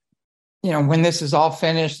 So, when this is all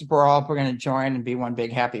finished, we're going to join and be one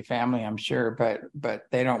big happy family, I'm sure. But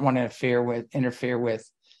they don't want to interfere with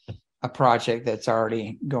a project that's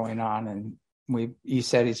already going on. And you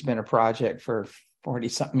said it's been a project for 40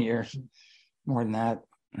 something years, more than that.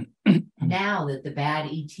 Now that the bad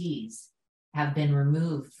ETs have been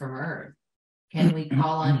removed from Earth, can we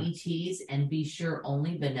call on ETs and be sure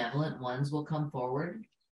only benevolent ones will come forward?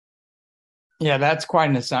 Yeah, that's quite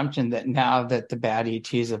an assumption, that now that the bad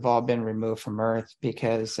ETs have all been removed from Earth,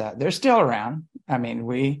 because they're still around. I mean,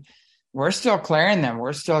 we're still clearing them.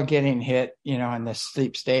 We're still getting hit, in the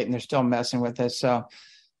sleep state, and they're still messing with us. So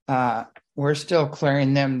we're still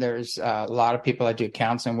clearing them. There's a lot of people I do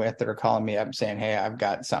counseling with that are calling me up and saying, hey, I've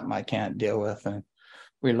got something I can't deal with. And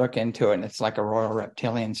we look into it, and it's like a royal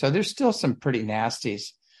reptilian. So there's still some pretty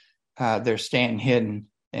nasties. They're staying hidden,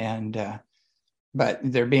 but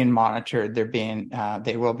they're being monitored.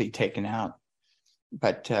 They will be taken out.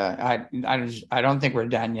 But I don't think we're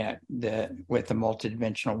done yet with the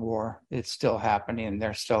multidimensional war. It's still happening, and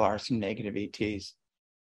there still are some negative ETs,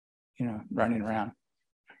 running around.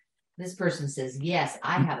 This person says, yes,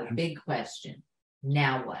 I have a big question.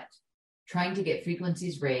 Now what? Trying to get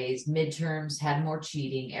frequencies raised, midterms, had more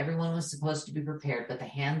cheating. Everyone was supposed to be prepared, but the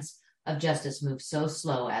hands of justice move so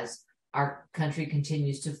slow as our country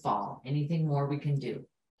continues to fall. Anything more we can do?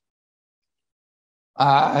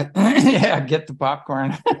 Yeah, get the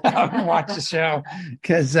popcorn and watch the show,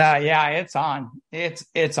 because it's on.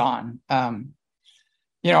 It's on.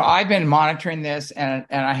 I've been monitoring this, and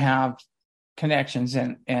I have connections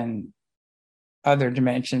in other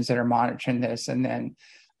dimensions that are monitoring this, and then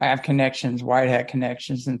I have connections, white hat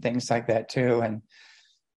connections, and things like that too,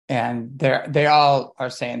 and they all are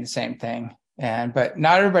saying the same thing. But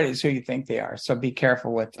not everybody's who you think they are. So be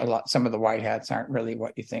careful with some of the white hats aren't really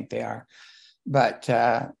what you think they are. But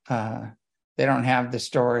they don't have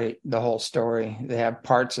the whole story. They have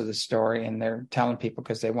parts of the story, and they're telling people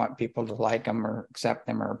because they want people to like them or accept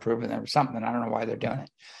them or approve of them or something. I don't know why they're doing it.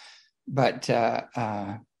 But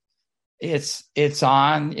it's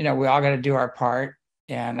on. We all got to do our part.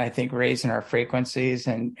 And I think raising our frequencies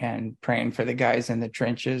and praying for the guys in the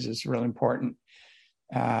trenches is really important.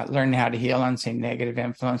 Learning how to heal unseen negative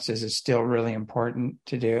influences is still really important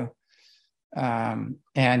to do.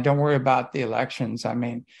 And don't worry about the elections. I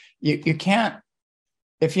mean, you can't,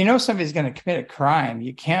 if somebody's going to commit a crime,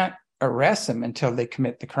 you can't arrest them until they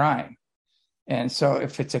commit the crime. And so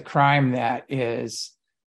if it's a crime that is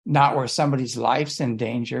not where somebody's life's in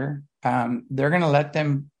danger, they're going to let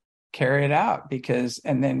them carry it out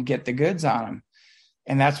and then get the goods on them.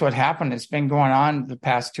 And that's what happened. It's been going on the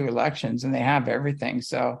past 2 elections, and they have everything.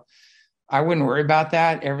 So I wouldn't worry about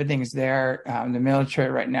that. Everything's there. The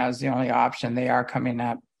military right now is the only option. They are coming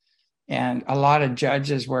up. And a lot of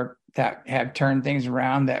judges that have turned things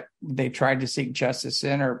around that they tried to seek justice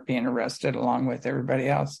in are being arrested along with everybody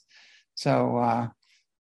else. So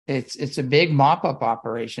it's a big mop-up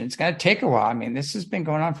operation. It's going to take a while. I mean, this has been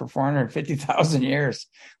going on for 450,000 years.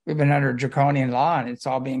 We've been under draconian law, and it's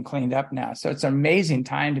all being cleaned up now. So it's an amazing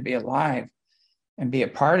time to be alive and be a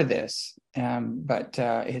part of this. But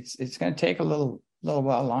it's going to take a little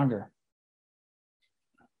while longer.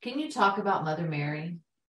 Can you talk about Mother Mary?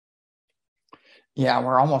 Yeah,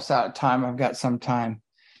 we're almost out of time. I've got some time.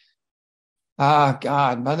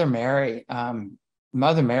 God, Mother Mary.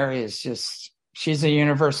 Mother Mary is just, she's a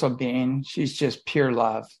universal being. She's just pure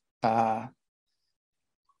love.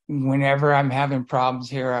 Whenever I'm having problems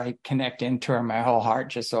here, I connect into her. My whole heart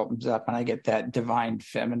just opens up, and I get that divine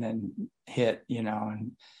feminine hit,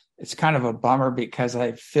 and it's kind of a bummer because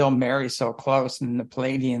I feel Mary so close, and the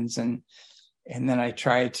Palladians, and then I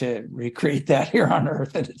try to recreate that here on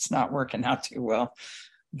earth, and it's not working out too well.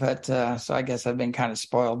 But so I guess I've been kind of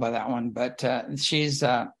spoiled by that one. But she's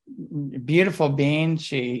a beautiful being.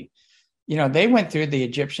 She, they went through the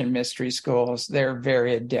Egyptian mystery schools. They're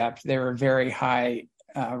very adept. They were very high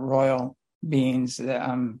royal beings.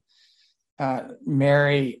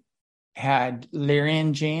 Mary had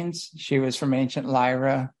Lyrian genes. She was from ancient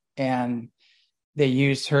Lyra, and they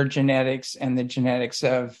used her genetics and the genetics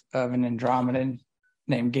of an Andromedan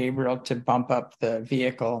named Gabriel to bump up the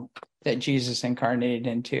vehicle that Jesus incarnated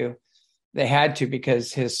into. They had to,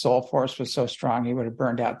 because his soul force was so strong, he would have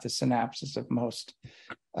burned out the synapses of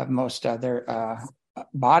most other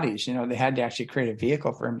bodies. They had to actually create a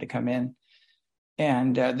vehicle for him to come in.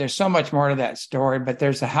 And there's so much more to that story, but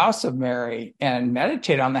there's the House of Mary, and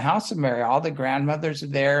meditate on the House of Mary. All the grandmothers are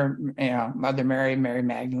there, Mother Mary, Mary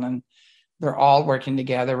Magdalene. They're all working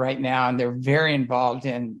together right now, and they're very involved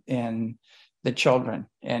in the children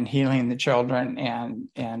and healing the children,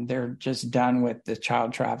 and they're just done with the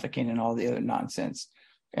child trafficking and all the other nonsense.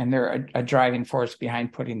 And they're a driving force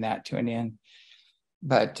behind putting that to an end.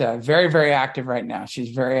 But very, very active right now. She's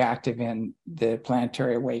very active in the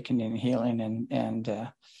planetary awakening and healing,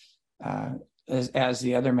 and as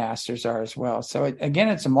the other masters are as well. So again,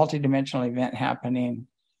 it's a multidimensional event happening.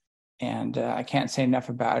 And I can't say enough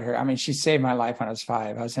about her. I mean, she saved my life when I was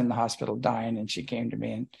 5. I was in the hospital dying, and she came to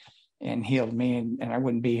me and healed me, and I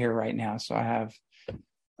wouldn't be here right now. So I have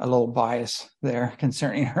a little bias there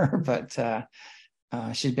concerning her, but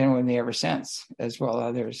she's been with me ever since, as well as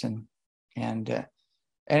others. And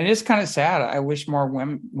it is kind of sad. I wish more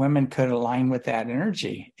women could align with that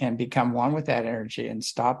energy and become one with that energy and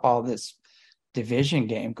stop all this division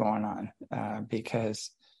game going on, because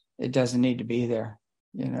it doesn't need to be there.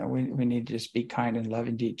 We need to just be kind and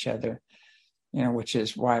loving to each other, which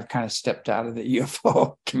is why I've kind of stepped out of the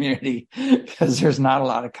UFO community, because there's not a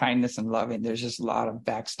lot of kindness and loving. There's just a lot of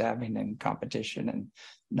backstabbing and competition and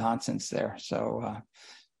nonsense there. So,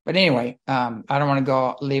 but anyway, I don't want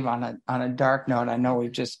to leave on a dark note. I know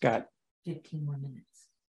we've just got 15 more minutes.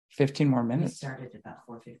 15 more minutes. We started about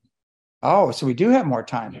 4:50. Oh, so we do have more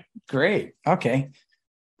time. Yeah. Great. Okay.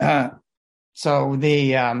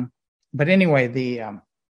 But anyway,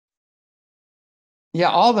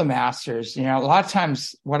 all the masters, a lot of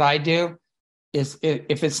times what I do is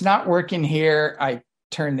if it's not working here, I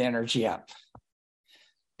turn the energy up,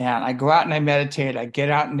 and I go out and I meditate. I get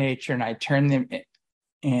out in nature and I turn them in.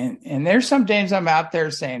 And there's some days I'm out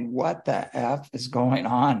there saying, what the F is going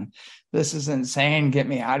on? This is insane. Get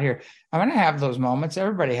me out of here. I'm going to have those moments.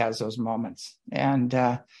 Everybody has those moments. And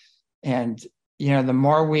the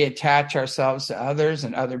more we attach ourselves to others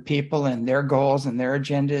and other people and their goals and their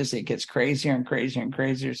agendas, it gets crazier and crazier and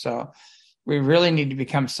crazier. So we really need to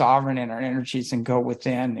become sovereign in our energies and go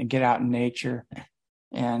within and get out in nature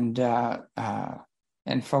and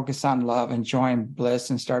focus on love and joy and bliss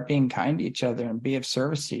and start being kind to each other and be of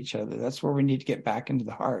service to each other. That's where we need to get back into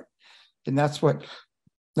the heart. And that's what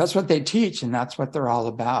they teach, and that's what they're all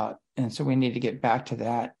about. And so we need to get back to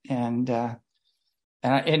that. And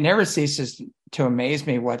it never ceases to amaze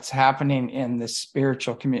me what's happening in the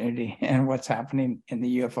spiritual community and what's happening in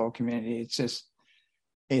the UFO community. It's just,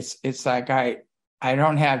 it's like I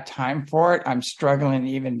don't have time for it. I'm struggling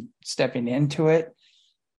even stepping into it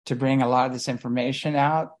to bring a lot of this information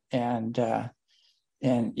out. And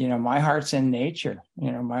my heart's in nature.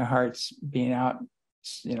 My heart's being out,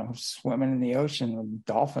 swimming in the ocean with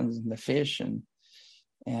dolphins and the fish and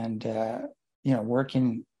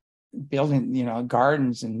working, building,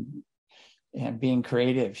 gardens and being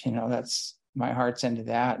creative. my heart's into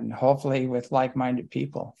that, and hopefully with like-minded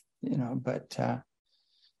people, but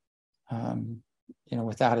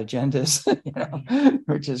without agendas,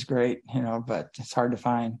 which is great, but it's hard to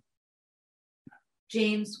find.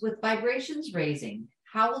 James, with vibrations raising,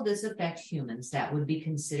 how will this affect humans that would be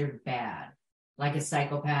considered bad, like a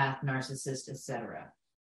psychopath, narcissist, etc.?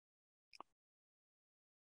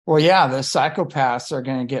 Well, yeah, the psychopaths are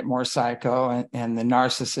going to get more psycho, and the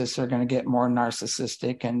narcissists are going to get more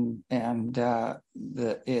narcissistic, and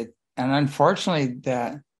unfortunately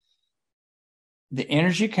the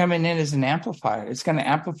energy coming in is an amplifier. It's going to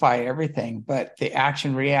amplify everything, but the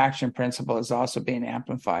action reaction principle is also being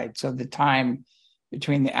amplified. So the time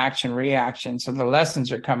between the action reaction, so the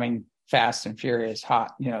lessons are coming fast and furious,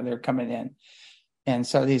 hot. They're coming in. And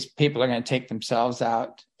so these people are going to take themselves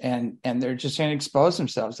out, and they're just going to expose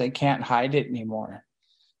themselves. They can't hide it anymore.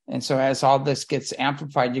 And so as all this gets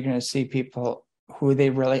amplified, you're going to see people who they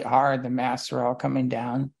really are. The masks are all coming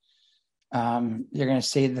down. You're going to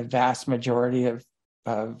see the vast majority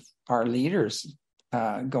of our leaders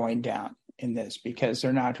going down in this, because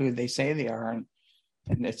they're not who they say they are.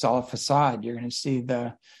 And it's all a facade. You're going to see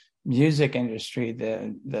the music industry,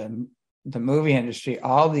 the movie industry,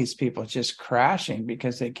 all these people just crashing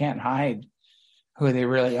because they can't hide who they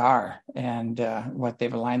really are and what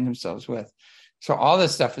they've aligned themselves with. So all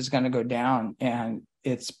this stuff is going to go down, and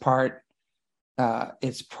it's part of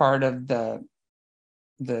the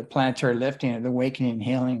planetary lifting, of the awakening and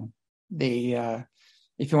healing.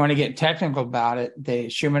 If you want to get technical about it, the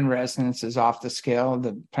Schumann resonance is off the scale.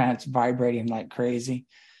 The planet's vibrating like crazy.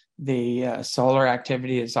 The solar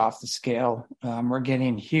activity is off the scale. We're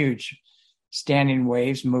getting huge standing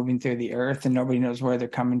waves moving through the earth, and nobody knows where they're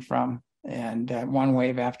coming from. And one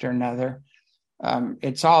wave after another.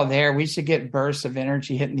 It's all there. We used to get bursts of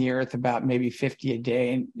energy hitting the earth about maybe 50 a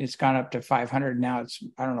day, and it's gone up to 500 now.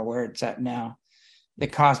 I don't know where it's at now. The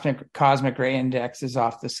cosmic ray index is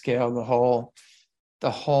off the scale. The whole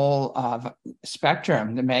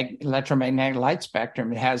spectrum, the electromagnetic light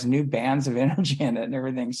spectrum, it has new bands of energy in it and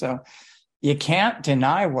everything. So you can't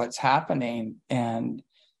deny what's happening. And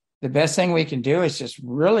the best thing we can do is just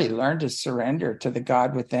really learn to surrender to the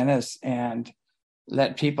God within us and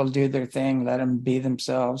let people do their thing, let them be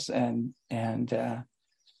themselves, and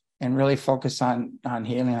really focus on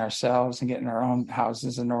healing ourselves and getting our own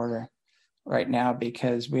houses in order right now,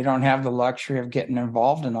 because we don't have the luxury of getting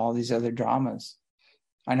involved in all these other dramas.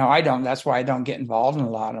 I know I don't. That's why I don't get involved in a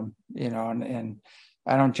lot of them, and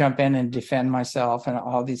I don't jump in and defend myself and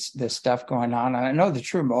all this stuff going on. And I know the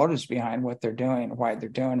true motives behind what they're doing, why they're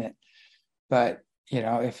doing it. But,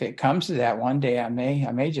 if it comes to that one day, I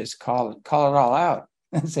may just call it all out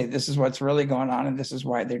and say, this is what's really going on, and this is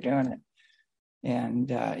why they're doing it. And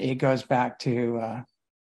it goes back to,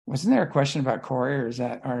 wasn't there a question about Corey, or is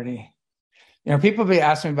that already, people be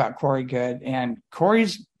asking me about Corey Goode, and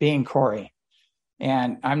Corey's being Corey.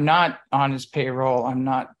 And I'm not on his payroll. I'm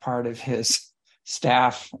not part of his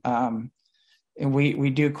staff. And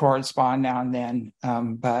we do correspond now and then.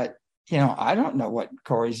 But, I don't know what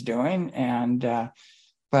Corey's doing. And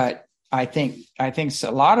but I think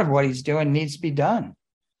a lot of what he's doing needs to be done.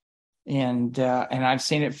 And I've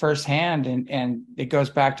seen it firsthand. And it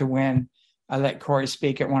goes back to when I let Corey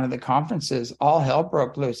speak at one of the conferences. All hell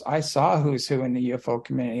broke loose. I saw who's who in the UFO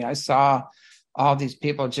community. I saw all these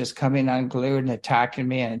people just coming unglued and attacking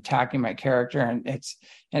me and attacking my character, and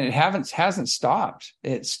it hasn't stopped.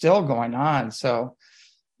 It's still going on. So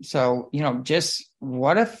just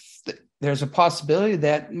what if there's a possibility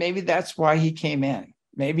that maybe that's why he came in,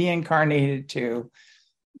 maybe incarnated to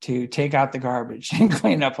take out the garbage and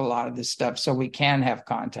clean up a lot of this stuff, so we can have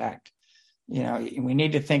contact. We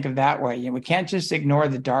need to think of that way. We can't just ignore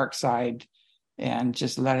the dark side and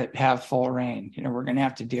just let it have full reign. We're going to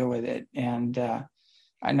have to deal with it. And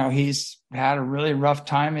I know he's had a really rough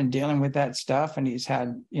time in dealing with that stuff. And he's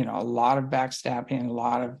had, a lot of backstabbing, a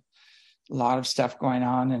lot of stuff going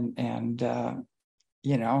on. And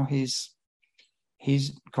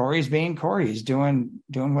Corey's being Corey. He's doing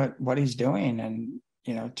what he's doing. And,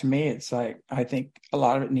 to me, it's like, I think a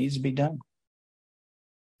lot of it needs to be done.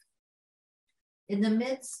 In the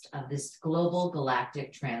midst of this global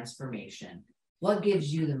galactic transformation, what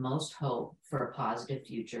gives you the most hope for a positive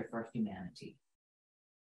future for humanity?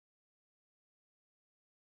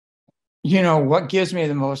 What gives me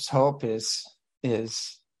the most hope is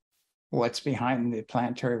what's behind the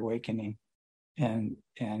planetary awakening and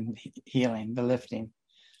healing, the lifting.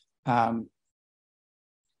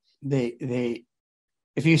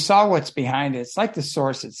 If you saw what's behind it, it's like the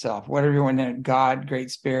source itself, whatever you want to, God, Great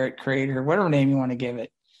Spirit, Creator, whatever name you want to give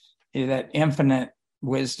it, that infinite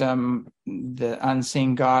wisdom, the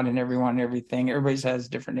unseen God and everyone, everything. Everybody has a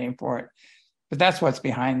different name for it. But that's what's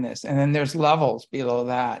behind this. And then there's levels below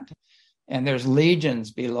that. And there's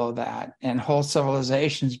legions below that and whole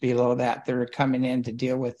civilizations below that that are coming in to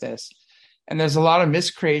deal with this. And there's a lot of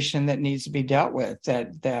miscreation that needs to be dealt with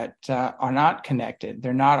that are not connected.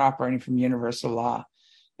 They're not operating from universal law.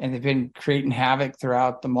 And they've been creating havoc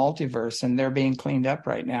throughout the multiverse, and they're being cleaned up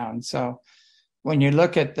right now. And so when you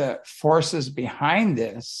look at the forces behind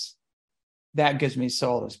this, that gives me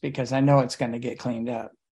solace because I know it's going to get cleaned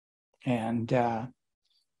up. And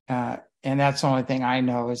that's the only thing I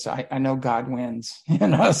know is I know God wins,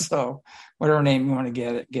 so whatever name you want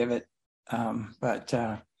to give it.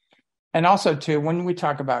 And also too, when we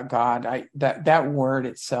talk about God, that word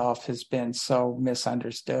itself has been so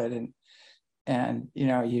misunderstood. And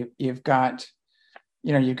you've got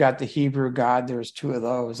the Hebrew God. There's two of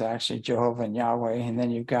those actually, Jehovah and Yahweh. And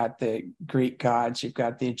then you've got the Greek gods, you've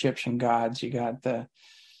got the Egyptian gods, you got the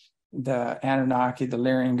Anunnaki, the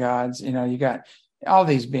Lyrian gods, you got all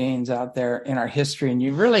these beings out there in our history. And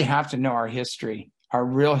you really have to know our history, our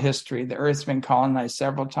real history. The Earth's been colonized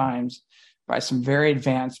several times by some very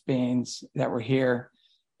advanced beings that were here.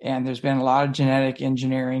 And there's been a lot of genetic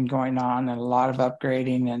engineering going on and a lot of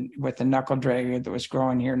upgrading, and with the knuckle dragger that was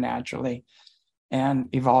growing here naturally and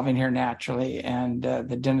evolving here naturally, and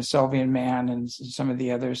the Denisovian man and some of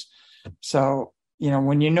the others. So,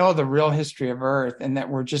 when you know the real history of Earth and that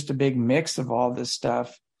we're just a big mix of all this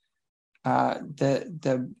stuff,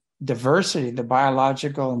 the diversity, the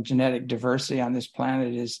biological and genetic diversity on this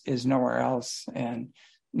planet is nowhere else. And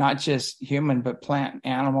not just human, but plant,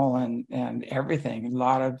 animal, and everything.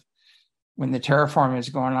 When the terraforming is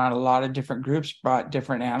going on, a lot of different groups brought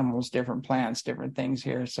different animals, different plants, different things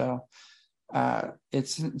here. So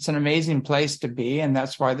it's an amazing place to be. And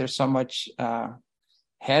that's why there's so much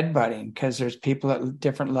headbutting, because there's people at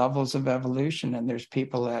different levels of evolution, and there's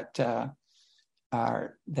people that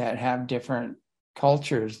have different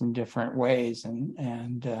cultures and different ways,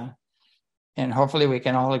 and hopefully we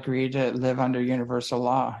can all agree to live under universal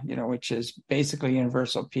law, which is basically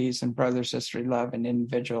universal peace and brother, sisterly love and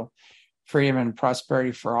individual freedom and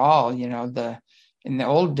prosperity for all. In the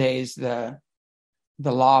old days, the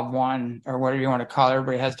law of one, or whatever you want to call it,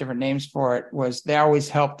 everybody has different names for it, was they always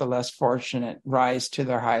help the less fortunate rise to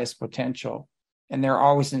their highest potential. And they're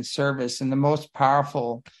always in service. And the most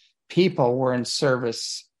powerful people were in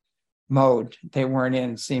service mode. They weren't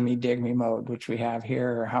in see me, dig me mode, which we have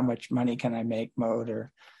here, or how much money can I make mode,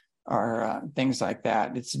 or things like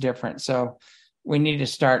that. It's different. So we need to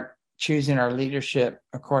start choosing our leadership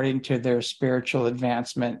according to their spiritual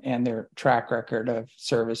advancement and their track record of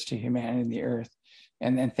service to humanity and the earth.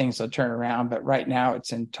 And then things will turn around. But right now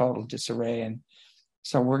it's in total disarray. And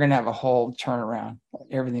so we're going to have a whole turnaround.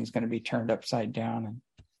 Everything's going to be turned upside down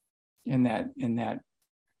in that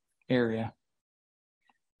area.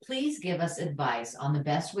 Please give us advice on the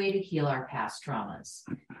best way to heal our past traumas.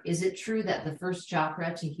 Is it true that the first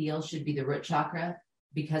chakra to heal should be the root chakra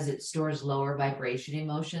because it stores lower vibration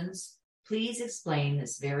emotions? Please explain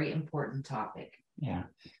this very important topic. Yeah.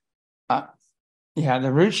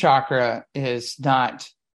 The root chakra is not,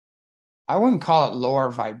 I wouldn't call it lower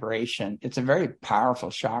vibration. It's a very powerful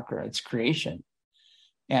chakra. It's creation.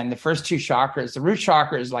 And the first two chakras, the root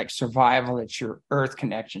chakra is like survival. It's your earth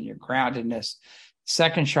connection, your groundedness.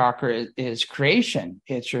 Second chakra is creation.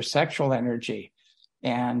 It's your sexual energy.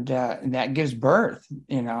 And that gives birth,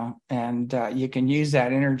 and you can use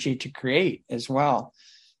that energy to create as well.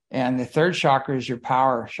 And the third chakra is your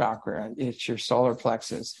power chakra. It's your solar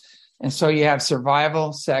plexus. And so you have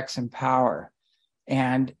survival, sex, and power.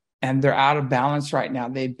 And they're out of balance right now.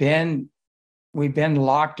 We've been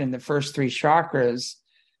locked in the first three chakras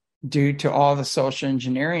due to all the social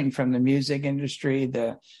engineering from the music industry,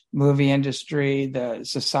 the movie industry, the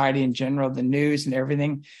society in general, the news and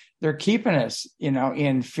everything. They're keeping us,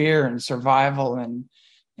 in fear and survival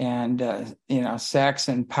and sex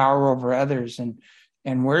and power over others.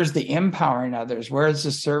 And where's the empowering others? Where's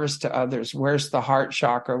the service to others? Where's the heart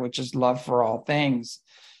chakra, which is love for all things?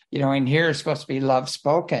 In here is supposed to be love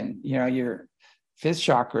spoken. Your fifth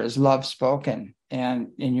chakra is love spoken. And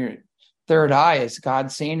in your third eye is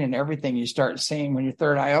God seen in everything. You start seeing, when your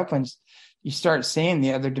third eye opens, you start seeing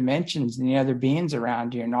the other dimensions and the other beings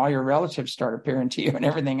around you, and all your relatives start appearing to you and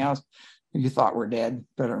everything else you thought were dead,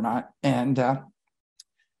 but are not. And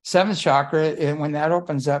seventh chakra, when that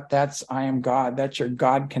opens up, that's I am God. That's your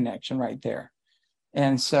God connection right there.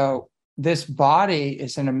 And so this body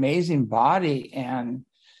is an amazing body,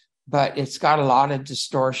 but it's got a lot of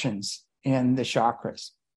distortions in the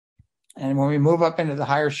chakras. And when we move up into the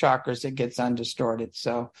higher chakras, it gets undistorted.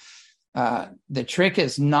 So The trick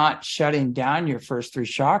is not shutting down your first three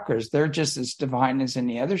chakras. They're just as divine as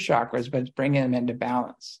any other chakras, but it's bringing them into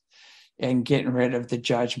balance and getting rid of the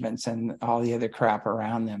judgments and all the other crap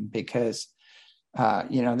around them. Because,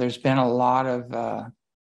 there's been a lot of,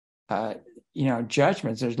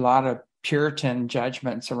 judgments. There's a lot of Puritan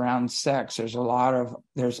judgments around sex. There's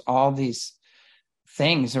all these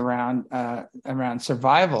things around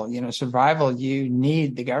survival. Survival, you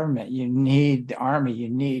need the government, you need the army,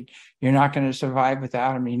 you're not going to survive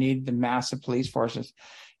without them. You need the massive police forces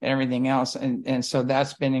and everything else. And so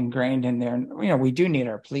that's been ingrained in there. And, we do need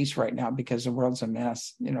our police right now because the world's a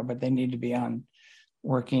mess, but they need to be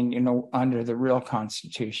working, under the real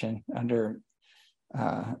Constitution, under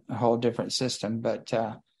a whole different system. But,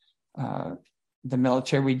 the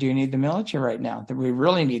military, we do need the military right now. We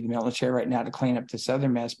really need the military right now to clean up this other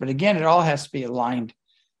mess. But again, it all has to be aligned,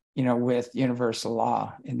 with universal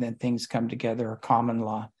law, and then things come together, or common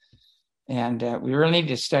law. And we really need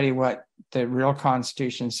to study what the real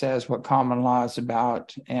Constitution says, what common law is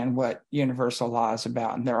about, and what universal law is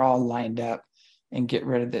about. And they're all lined up, and get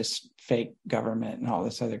rid of this fake government and all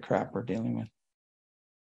this other crap we're dealing with.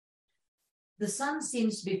 The sun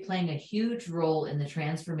seems to be playing a huge role in the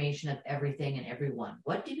transformation of everything and everyone.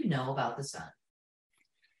 What do you know about the sun?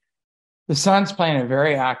 The sun's playing a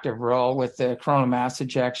very active role with the coronal mass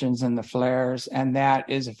ejections and the flares, and that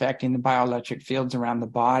is affecting the bioelectric fields around the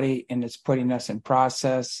body, and it's putting us in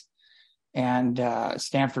process. And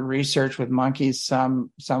Stanford research with monkeys,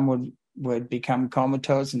 some would become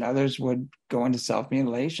comatose, and others would go into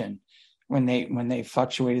self-mutilation when they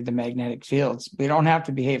fluctuated the magnetic fields. We don't have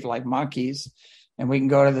to behave like monkeys, and we can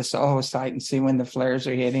go to the Soho site and see when the flares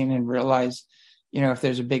are hitting, and realize, if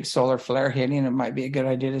there's a big solar flare hitting, it might be a good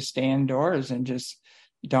idea to stay indoors and just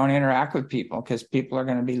don't interact with people, because people are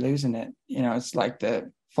going to be losing it. It's like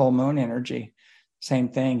the full moon energy, same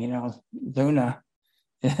thing, Luna,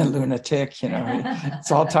 lunatic,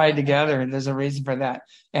 it's all tied together. And there's a reason for that.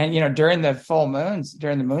 And, during the full moons,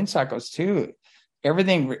 during the moon cycles too,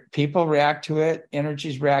 people react to it,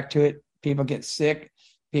 energies react to it, people get sick,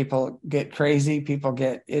 people get crazy,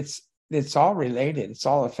 it's all related, it's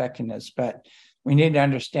all affecting us. But we need to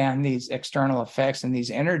understand these external effects and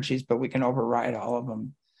these energies, but we can override all of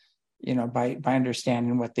them, by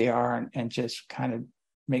understanding what they are, and just kind of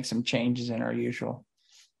make some changes in our usual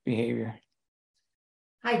behavior.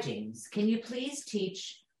 Hi, James. Can you please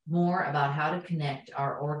teach more about how to connect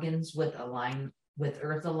our organs with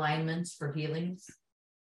earth alignments for healings?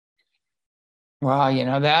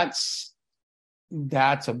 Well, that's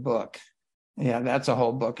a book. Yeah, that's a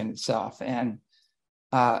whole book in itself. And,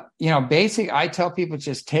 I tell people,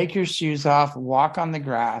 just take your shoes off, walk on the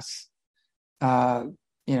grass, go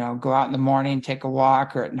out in the morning, take a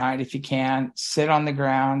walk, or at night if you can, sit on the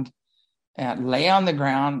ground and lay on the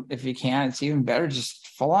ground if you can. It's even better, just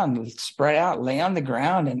full on spread out, lay on the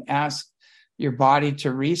ground, and ask your body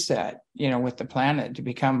to reset, with the planet, to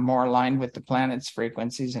become more aligned with the planet's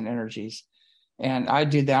frequencies and energies. And I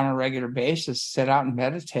do that on a regular basis, sit out and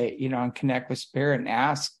meditate, and connect with spirit and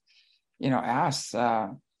ask. I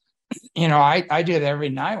do it every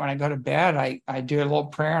night when I go to bed. I do a little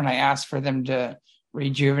prayer, and I ask for them to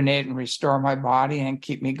rejuvenate and restore my body and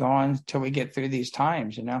keep me going till we get through these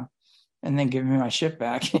times, and then give me my shit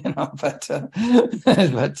back, but so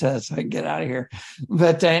I can get out of here.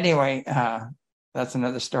 But anyway, that's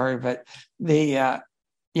another story. But it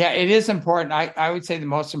is important. I would say the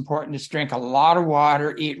most important is drink a lot of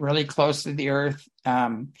water, eat really close to the earth.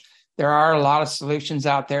 There are a lot of solutions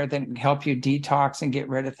out there that can help you detox and get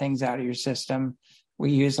rid of things out of your system.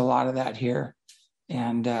 We use a lot of that here.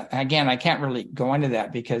 And again, I can't really go into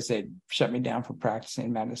that because they shut me down for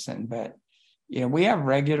practicing medicine. But we have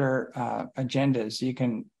regular agendas. You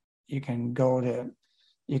can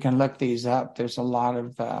look these up. There's a lot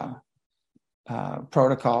of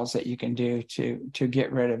protocols that you can do to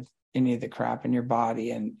get rid of any of the crap in your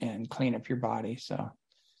body and clean up your body. So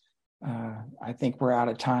I think we're out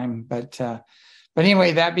of time, but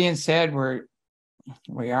anyway, that being said,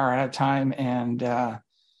 we are out of time, and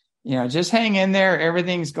just hang in there.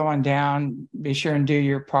 Everything's going down. Be sure and do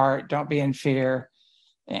your part. Don't be in fear,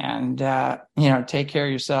 and take care of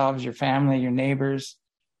yourselves, your family, your neighbors,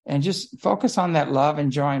 and just focus on that love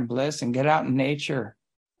and joy and bliss, and get out in nature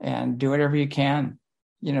and do whatever you can,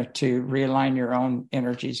 to realign your own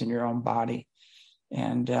energies in your own body.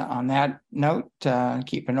 And on that note,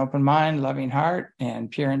 keep an open mind, loving heart, and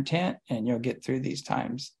pure intent, and you'll get through these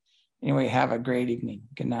times. Anyway, have a great evening.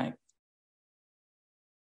 Good night.